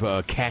sort of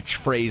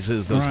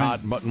catchphrases, those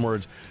hot button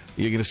words.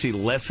 you're going to see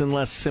less and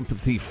less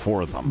sympathy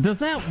for them. Does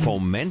that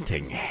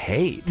fomenting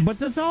hate? But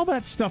does all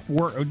that stuff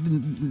work?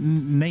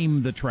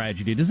 Name the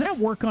tragedy. Does that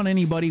work on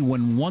anybody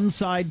when one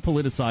side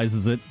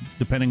politicizes it,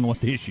 depending on what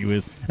the issue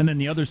is, and then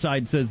the other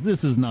side says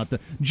this is not the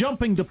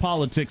jumping to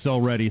politics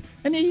already?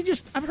 And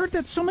I've heard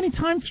that so many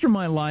times through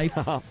my life,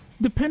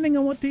 depending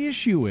on what the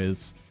issue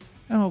is.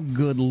 Oh,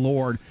 good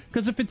Lord!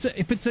 Because if it's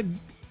a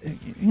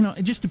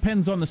it just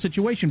depends on the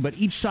situation, but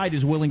each side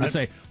is willing to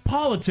say,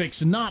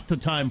 politics, not the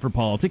time for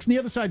politics, and the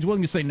other side's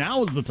willing to say,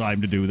 now is the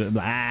time to do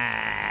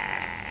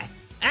that.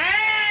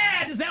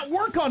 Does that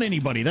work on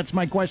anybody? That's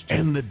my question.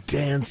 And the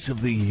dance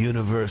of the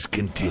universe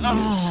continues.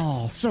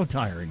 Oh, so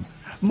tiring.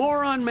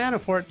 More on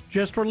Manafort.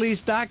 Just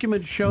released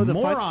documents show the...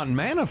 More on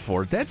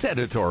Manafort? That's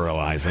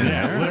editorializing.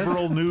 Yeah,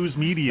 liberal news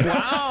media.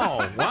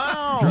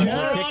 Wow.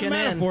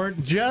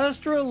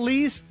 Just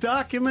released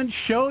documents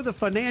show the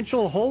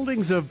financial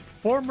holdings of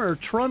former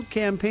Trump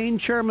campaign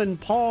chairman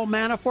Paul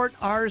Manafort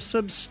are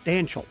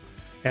substantial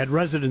at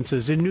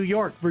residences in New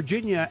York,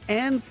 Virginia,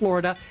 and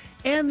Florida.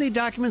 And the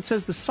document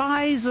says the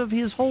size of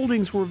his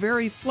holdings were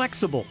very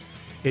flexible.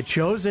 It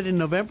shows that in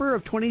November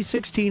of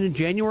 2016 and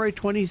January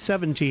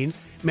 2017,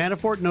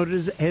 Manafort noted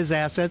his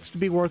assets to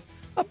be worth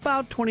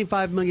about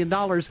 $25 million,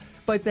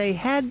 but they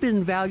had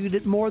been valued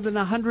at more than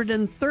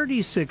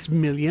 $136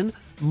 million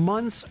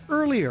months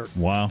earlier.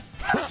 Wow.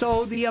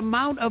 So the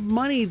amount of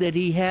money that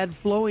he had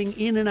flowing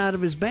in and out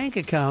of his bank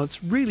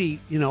accounts really,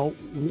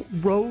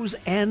 rose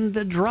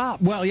and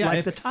dropped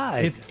like the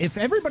tide. If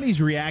everybody's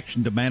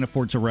reaction to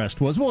Manafort's arrest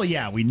was, well,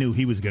 yeah, we knew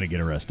he was going to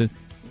get arrested,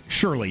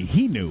 surely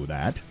he knew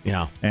that.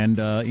 Yeah. And,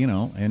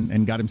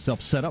 and got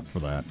himself set up for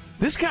that.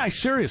 This guy,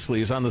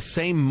 seriously, is on the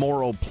same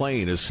moral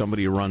plane as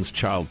somebody who runs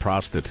child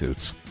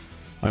prostitutes.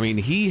 I mean,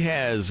 he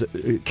has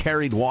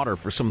carried water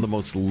for some of the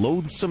most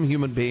loathsome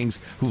human beings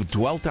who've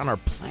dwelt on our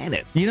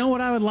planet. You know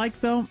what I would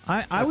like, though?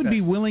 I would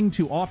be willing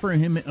to offer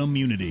him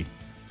immunity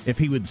if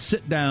he would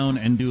sit down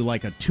and do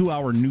like a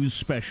 2-hour news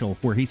special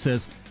where he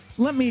says,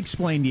 let me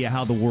explain to you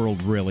how the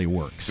world really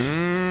works.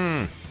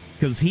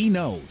 Because he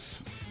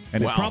knows.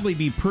 And it'd probably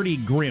be pretty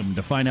grim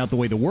to find out the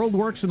way the world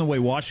works and the way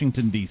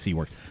Washington, D.C.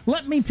 works.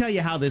 Let me tell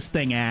you how this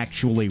thing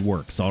actually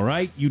works, all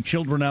right? You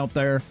children out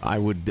there? I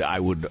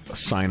would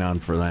sign on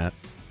for that,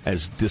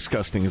 as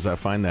disgusting as I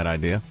find that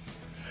idea.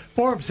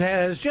 Forbes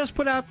has just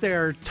put out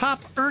their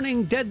top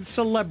earning dead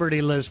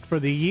celebrity list for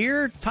the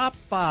year. Top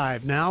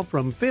 5 now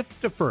from 5th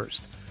to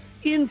 1st.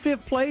 In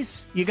 5th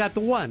place, you got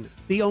the one,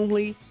 the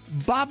only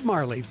Bob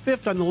Marley,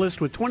 5th on the list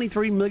with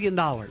 $23 million.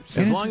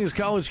 As long as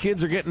college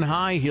kids are getting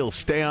high, he'll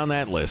stay on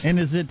that list. And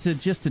is it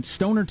just at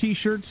stoner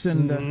T-shirts?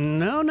 And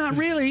no, not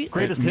really.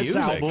 Greatest hits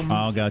album.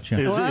 Oh, gotcha.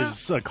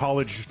 Is a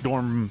college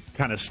dorm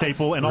kind of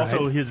staple, and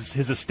also his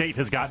estate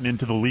has gotten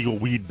into the legal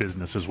weed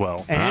business as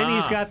well. And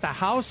he's got the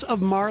House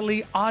of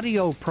Marley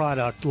audio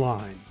product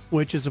line,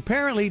 which is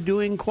apparently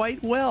doing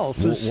quite well.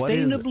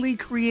 Sustainably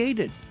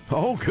created.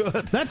 Oh,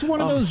 good. That's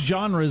one of those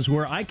genres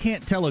where I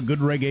can't tell a good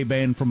reggae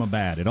band from a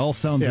bad. It all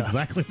sounds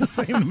exactly the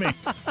same to me.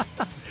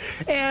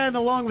 And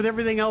along with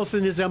everything else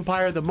in his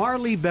empire, the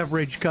Marley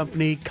Beverage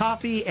Company,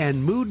 coffee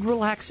and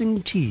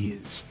mood-relaxing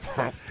teas.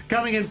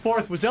 Coming in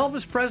 4th was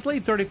Elvis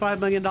Presley, $35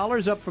 million,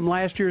 up from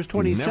last year's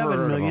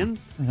 $27 million.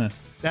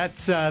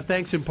 That's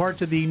thanks in part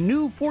to the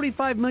new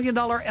 $45 million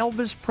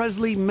Elvis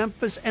Presley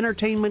Memphis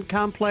Entertainment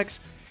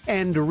Complex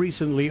and a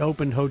recently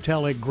opened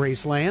hotel at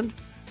Graceland.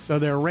 So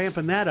they're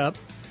ramping that up.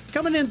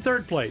 Coming in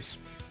 3rd place,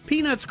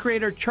 Peanuts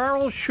creator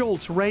Charles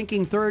Schultz,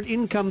 ranking 3rd,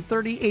 income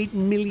 $38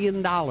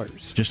 million.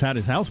 Just had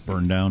his house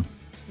burned down.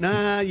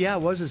 Yeah,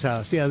 it was his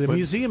house. Yeah, the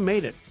museum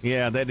made it.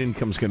 Yeah, that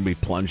income's going to be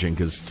plunging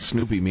because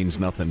Snoopy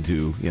means nothing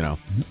to, No,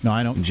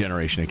 I don't.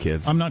 Generation of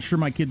kids. I'm not sure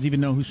my kids even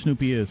know who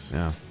Snoopy is.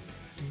 Yeah.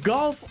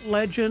 Golf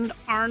legend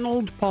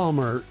Arnold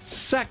Palmer,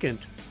 2nd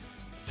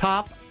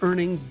top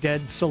earning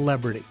dead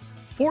celebrity.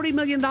 $40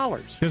 million.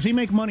 Does he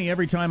make money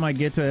every time I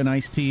get an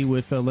iced tea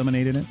with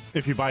lemonade in it?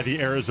 If you buy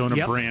the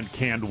Arizona brand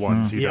canned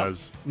ones, he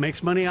does.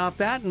 Makes money off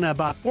that, and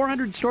about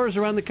 400 stores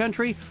around the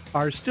country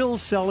are still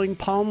selling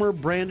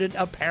Palmer-branded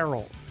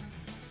apparel.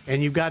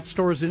 And you've got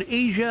stores in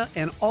Asia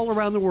and all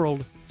around the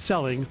world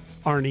selling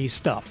Arnie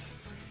stuff.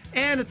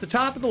 And at the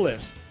top of the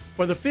list,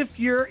 for the 5th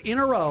year in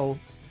a row,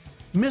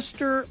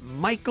 Mr.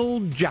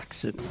 Michael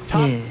Jackson.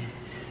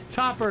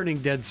 Top earning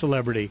dead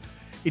celebrity.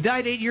 He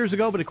died 8 years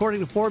ago, but according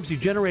to Forbes, he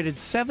generated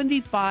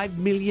 $75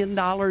 million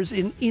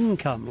in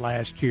income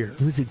last year.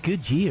 It was a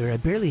good year. I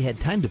barely had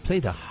time to play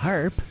the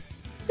harp.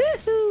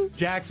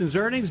 Jackson's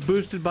earnings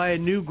boosted by a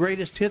new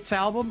greatest hits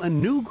album.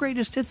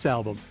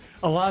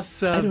 A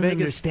Las I don't Vegas.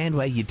 understand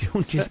why you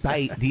don't just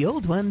buy the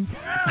old one.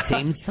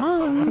 Same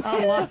songs.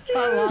 A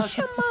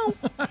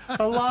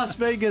Las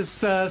Vegas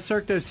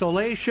Cirque du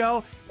Soleil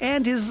show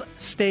and his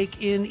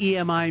stake in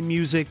EMI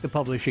Music, the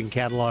publishing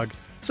catalog.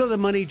 So the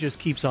money just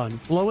keeps on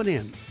flowing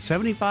in.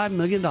 $75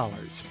 million. And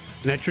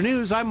that's your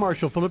news. I'm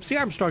Marshall Phillips, the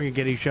Armstrong and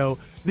Getty Show,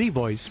 the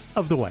voice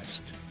of the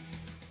West.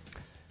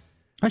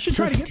 I should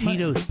try to get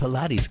Tito's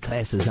Pilates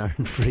classes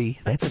aren't free.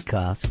 That's a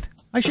cost.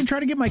 I should try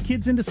to get my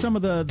kids into some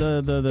of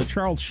the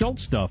Charles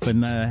Schultz stuff,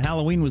 and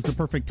Halloween was the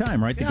perfect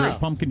time, right? The Great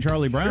Pumpkin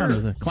Charlie Brown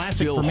is a classic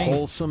Still for me.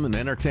 Wholesome and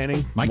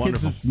entertaining. My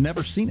Wonderful. kids have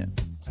never seen it.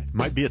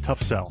 Might be a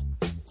tough sell.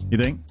 You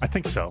think? I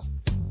think so.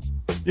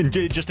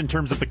 Just in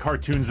terms of the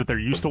cartoons that they're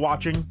used to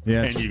watching,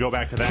 and you go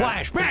back to that.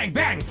 Flash, bang,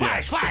 bang,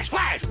 flash, flash,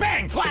 flash,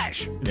 bang,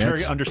 flash. It's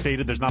very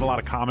understated. There's not a lot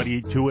of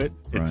comedy to it.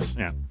 It's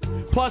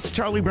Plus,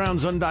 Charlie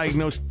Brown's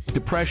undiagnosed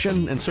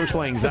depression and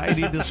social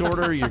anxiety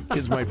disorder. Your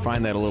kids might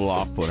find that a little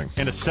off-putting.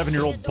 And a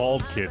 7-year-old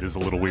bald kid is a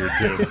little weird,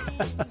 too.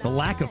 The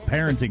lack of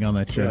parenting on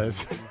that show.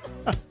 Yes.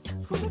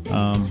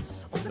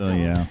 So,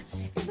 yeah.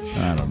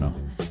 I don't know.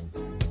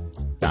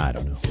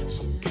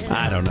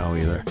 I don't know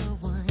either.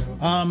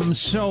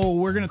 So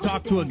we're going to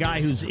talk to a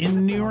guy who's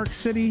in New York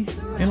City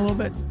in a little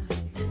bit.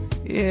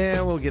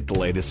 Yeah, we'll get the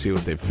latest, see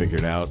what they've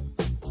figured out.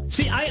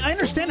 See, I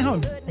understand how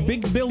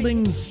big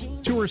buildings,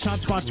 tourist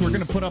hotspots, we're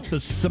going to put up the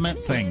cement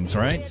things,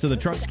 right? So the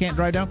trucks can't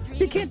drive down.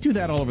 You can't do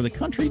that all over the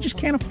country. You just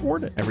can't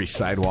afford it. Every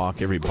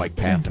sidewalk, every bike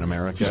path in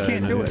America, Just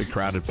can't do a it.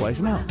 crowded place.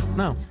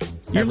 No.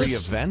 Every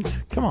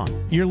event? Come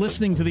on. You're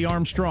listening to the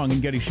Armstrong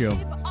and Getty Show.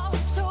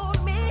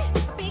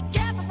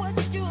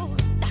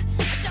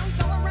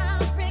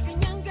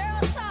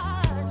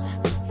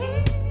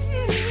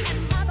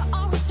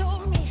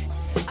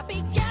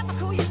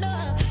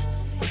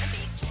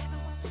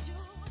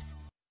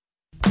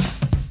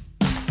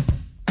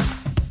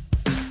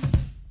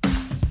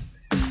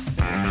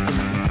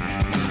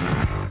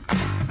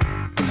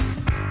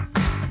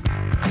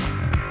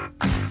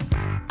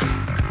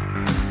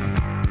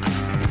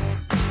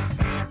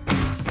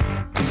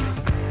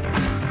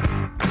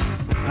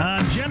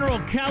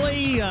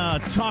 Kelly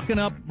talking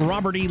up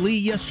Robert E. Lee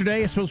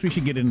yesterday. I suppose we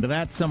should get into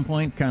that at some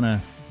point. Kind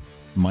of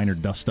minor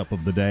dust-up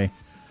of the day.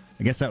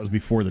 I guess that was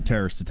before the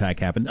terrorist attack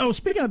happened. Oh,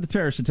 speaking of the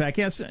terrorist attack,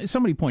 yes,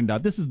 somebody pointed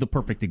out this is the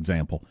perfect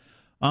example.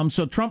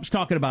 So Trump's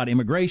talking about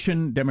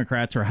immigration.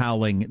 Democrats are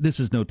howling, this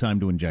is no time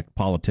to inject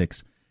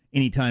politics.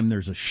 Anytime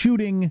there's a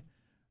shooting,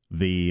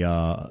 the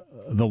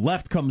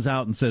left comes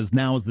out and says,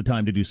 now is the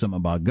time to do something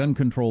about gun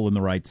control, and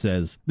the right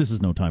says, this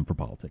is no time for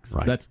politics.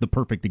 Right. That's the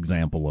perfect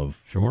example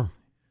of... Sure.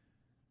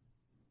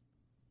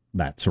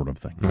 That sort of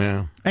thing.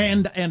 Yeah.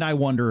 And I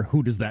wonder,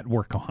 who does that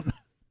work on?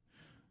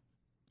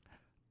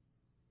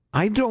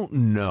 I don't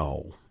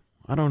know.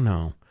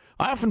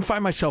 I often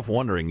find myself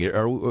wondering,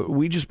 are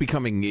we just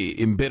becoming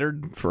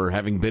embittered for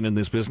having been in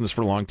this business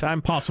for a long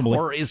time? Possibly.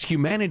 Or is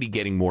humanity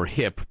getting more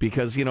hip?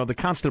 Because, the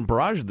constant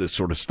barrage of this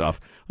sort of stuff,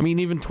 I mean,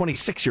 even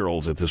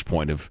 26-year-olds at this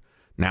point have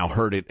now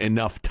heard it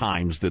enough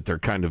times that they're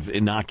kind of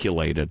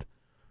inoculated.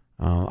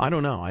 I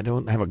don't know. I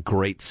don't have a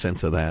great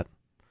sense of that.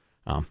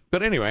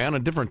 But anyway, on a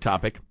different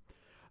topic,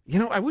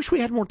 I wish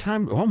we had more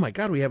time. Oh, my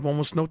God, we have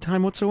almost no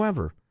time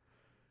whatsoever.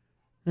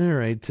 All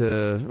right.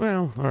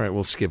 All right,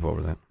 we'll skip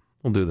over that.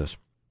 We'll do this.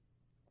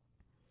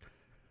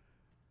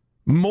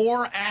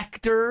 More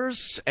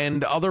actors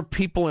and other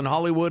people in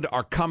Hollywood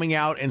are coming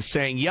out and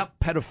saying, yep,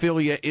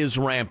 pedophilia is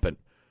rampant.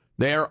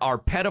 There are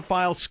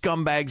pedophile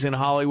scumbags in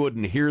Hollywood,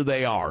 and here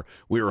they are.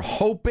 We're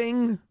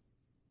hoping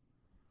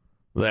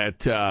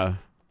that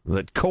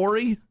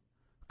Corey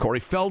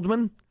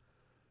Feldman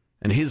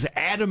and his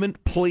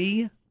adamant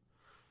plea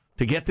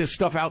to get this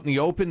stuff out in the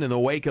open in the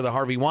wake of the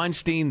Harvey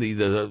Weinstein,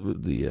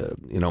 the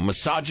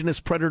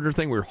misogynist predator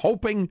thing. We're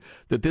hoping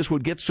that this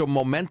would get some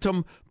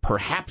momentum.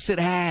 Perhaps it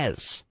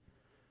has.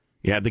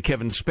 You had the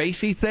Kevin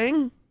Spacey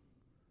thing,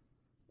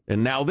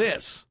 and now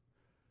this.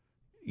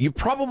 You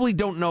probably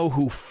don't know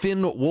who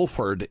Finn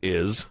Wolfhard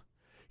is.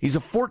 He's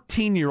a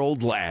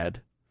 14-year-old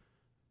lad.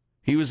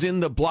 He was in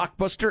the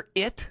blockbuster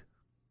It,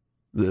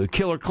 the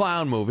killer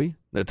clown movie.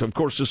 That, of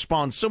course, has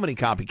spawned so many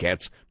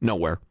copycats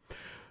nowhere.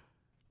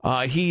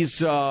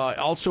 He's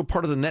also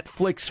part of the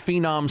Netflix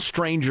phenom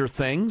Stranger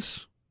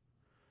Things.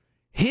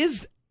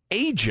 His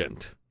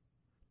agent,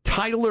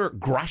 Tyler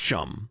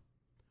Gresham,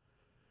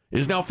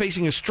 is now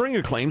facing a string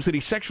of claims that he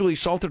sexually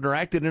assaulted or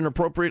acted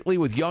inappropriately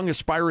with young,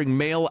 aspiring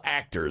male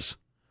actors,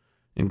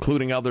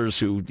 including others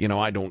who,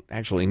 I don't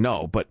actually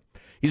know. But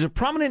he's a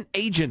prominent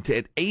agent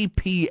at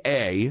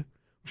APA,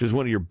 which is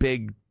one of your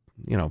big,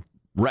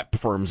 rep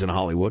firms in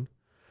Hollywood.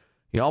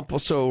 He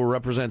also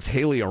represents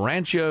Haley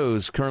Arancio,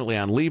 who's currently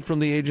on leave from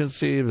the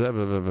agency. Blah,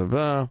 blah, blah, blah,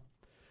 blah.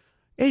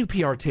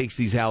 APR takes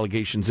these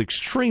allegations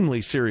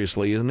extremely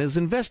seriously and is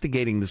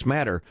investigating this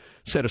matter,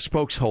 said a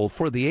spokeshole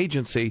for the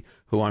agency,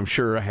 who I'm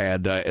sure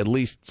had at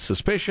least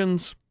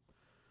suspicions.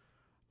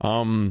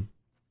 Got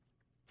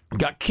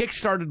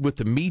kickstarted with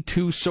the Me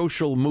Too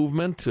social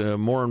movement.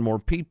 More and more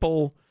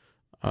people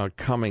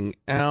coming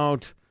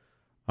out.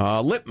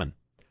 Lippman,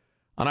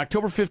 on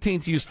October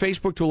 15th, used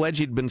Facebook to allege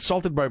he'd been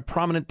assaulted by a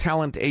prominent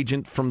talent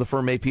agent from the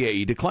firm APA.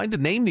 He declined to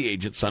name the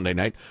agent Sunday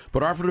night,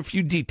 but offered a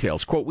few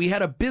details. Quote, we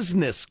had a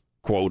business,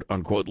 quote,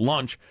 unquote,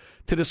 lunch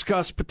to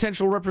discuss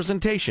potential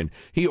representation.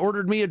 He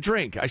ordered me a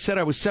drink. I said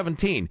I was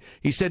 17.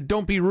 He said,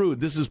 don't be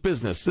rude. This is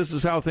business. This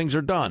is how things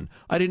are done.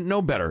 I didn't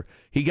know better.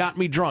 He got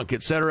me drunk,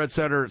 et cetera, et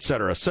cetera, et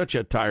cetera. Such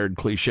a tired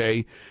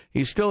cliche.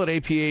 He's still at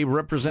APA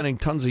representing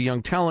tons of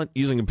young talent,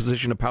 using a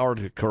position of power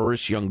to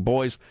coerce young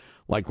boys.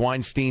 like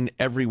Weinstein,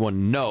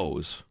 everyone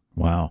knows.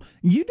 Wow.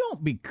 You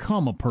don't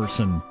become a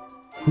person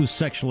who's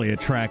sexually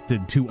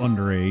attracted to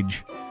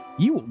underage.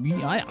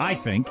 I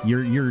think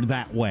you're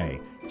that way.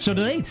 So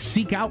do they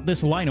seek out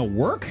this line of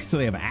work so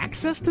they have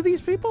access to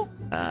these people?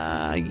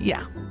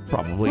 Yeah,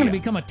 probably. I'm going to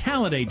become a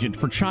talent agent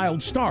for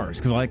child stars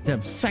because I like to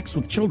have sex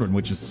with children,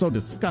 which is so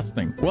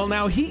disgusting. Well,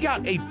 now he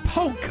got a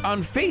poke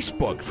on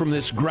Facebook from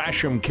this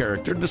Gresham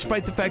character,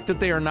 despite the fact that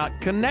they are not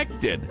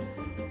connected.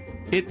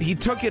 He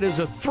took it as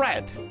a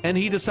threat, and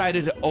he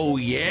decided, oh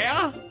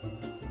yeah?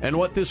 And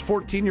what this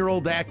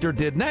 14-year-old actor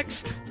did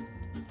next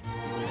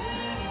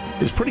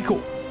is pretty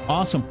cool.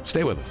 Awesome.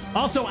 Stay with us.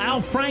 Also,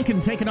 Al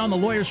Franken taking on the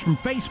lawyers from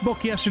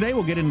Facebook yesterday.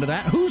 We'll get into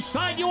that. Whose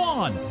side you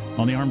on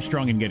the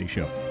Armstrong and Getty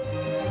Show.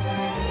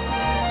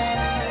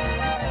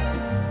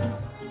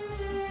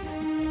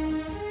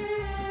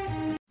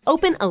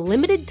 Open a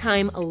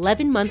limited-time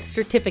 11-month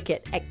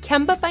certificate at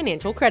Kemba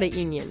Financial Credit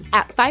Union.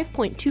 At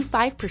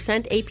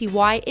 5.25%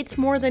 APY, it's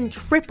more than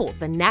triple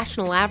the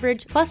national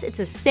average, plus it's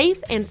a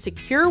safe and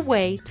secure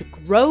way to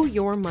grow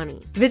your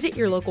money. Visit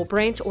your local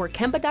branch or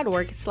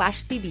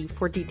kemba.org/cb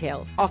for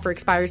details. Offer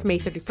expires May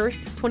 31st,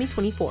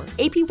 2024.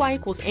 APY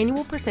equals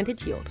annual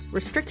percentage yield.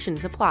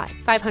 Restrictions apply.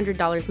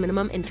 $500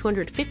 minimum and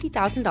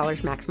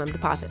 $250,000 maximum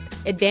deposit.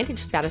 Advantage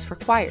status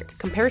required.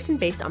 Comparison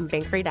based on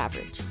bank rate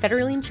average.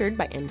 Federally insured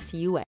by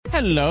NCUA.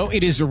 Hello,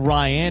 it is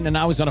Ryan, and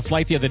I was on a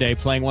flight the other day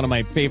playing one of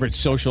my favorite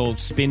social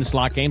spin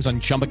slot games on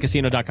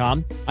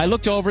ChumbaCasino.com. I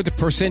looked over at the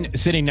person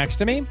sitting next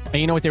to me, and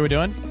you know what they were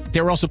doing? They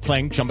were also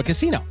playing Chumba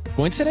Casino.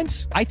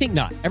 Coincidence? I think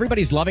not.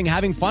 Everybody's loving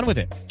having fun with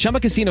it. Chumba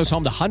Casino is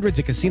home to hundreds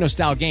of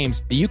casino-style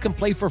games that you can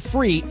play for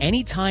free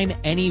anytime,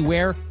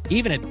 anywhere,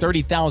 even at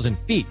 30,000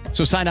 feet.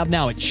 So sign up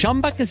now at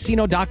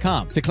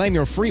ChumbaCasino.com to claim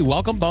your free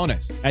welcome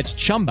bonus. That's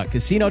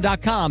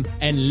ChumbaCasino.com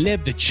and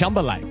live the Chumba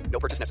life. No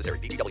purchase necessary.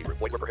 VGW.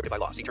 Void where prohibited by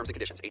law. See terms and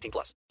conditions.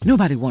 18+.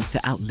 Nobody wants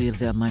to outlive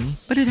their money,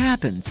 but it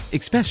happens,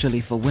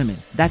 especially for women.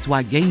 That's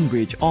why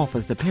Gainbridge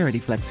offers the Parity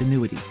Flex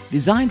annuity,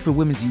 designed for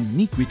women's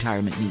unique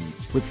retirement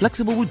needs, with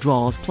flexible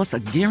withdrawals plus a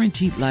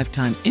guaranteed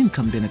lifetime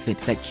income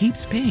benefit that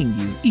keeps paying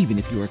you even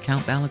if your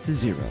account balance is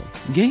zero.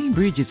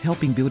 Gainbridge is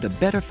helping build a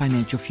better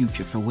financial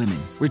future for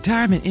women.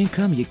 Retirement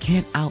income you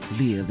can't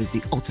outlive is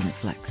the ultimate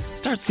flex.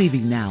 Start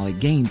saving now at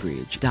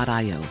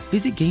Gainbridge.io.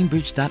 Visit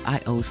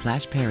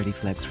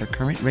Gainbridge.io/ParityFlex for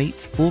current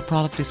rates, full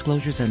product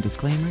disclosures and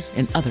disclaimers,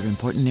 and other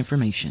important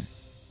information.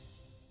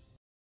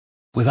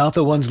 Without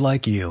the ones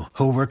like you,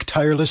 who work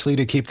tirelessly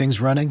to keep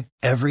things running,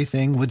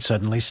 everything would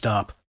suddenly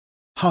stop.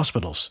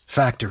 Hospitals,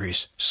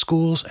 factories,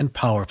 schools, and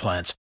power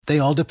plants, they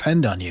all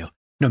depend on you.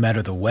 No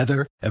matter the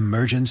weather,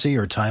 emergency,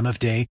 or time of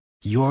day,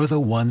 you're the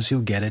ones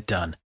who get it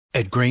done.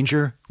 At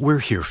Grainger, we're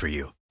here for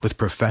you with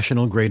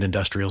professional-grade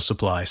industrial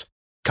supplies.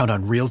 Count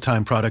on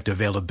real-time product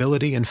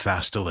availability and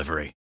fast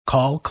delivery.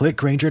 Call, click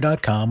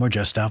Grainger.com, or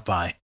just stop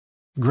by.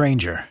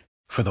 Grainger,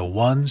 for the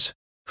ones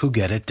who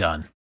get it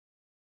done.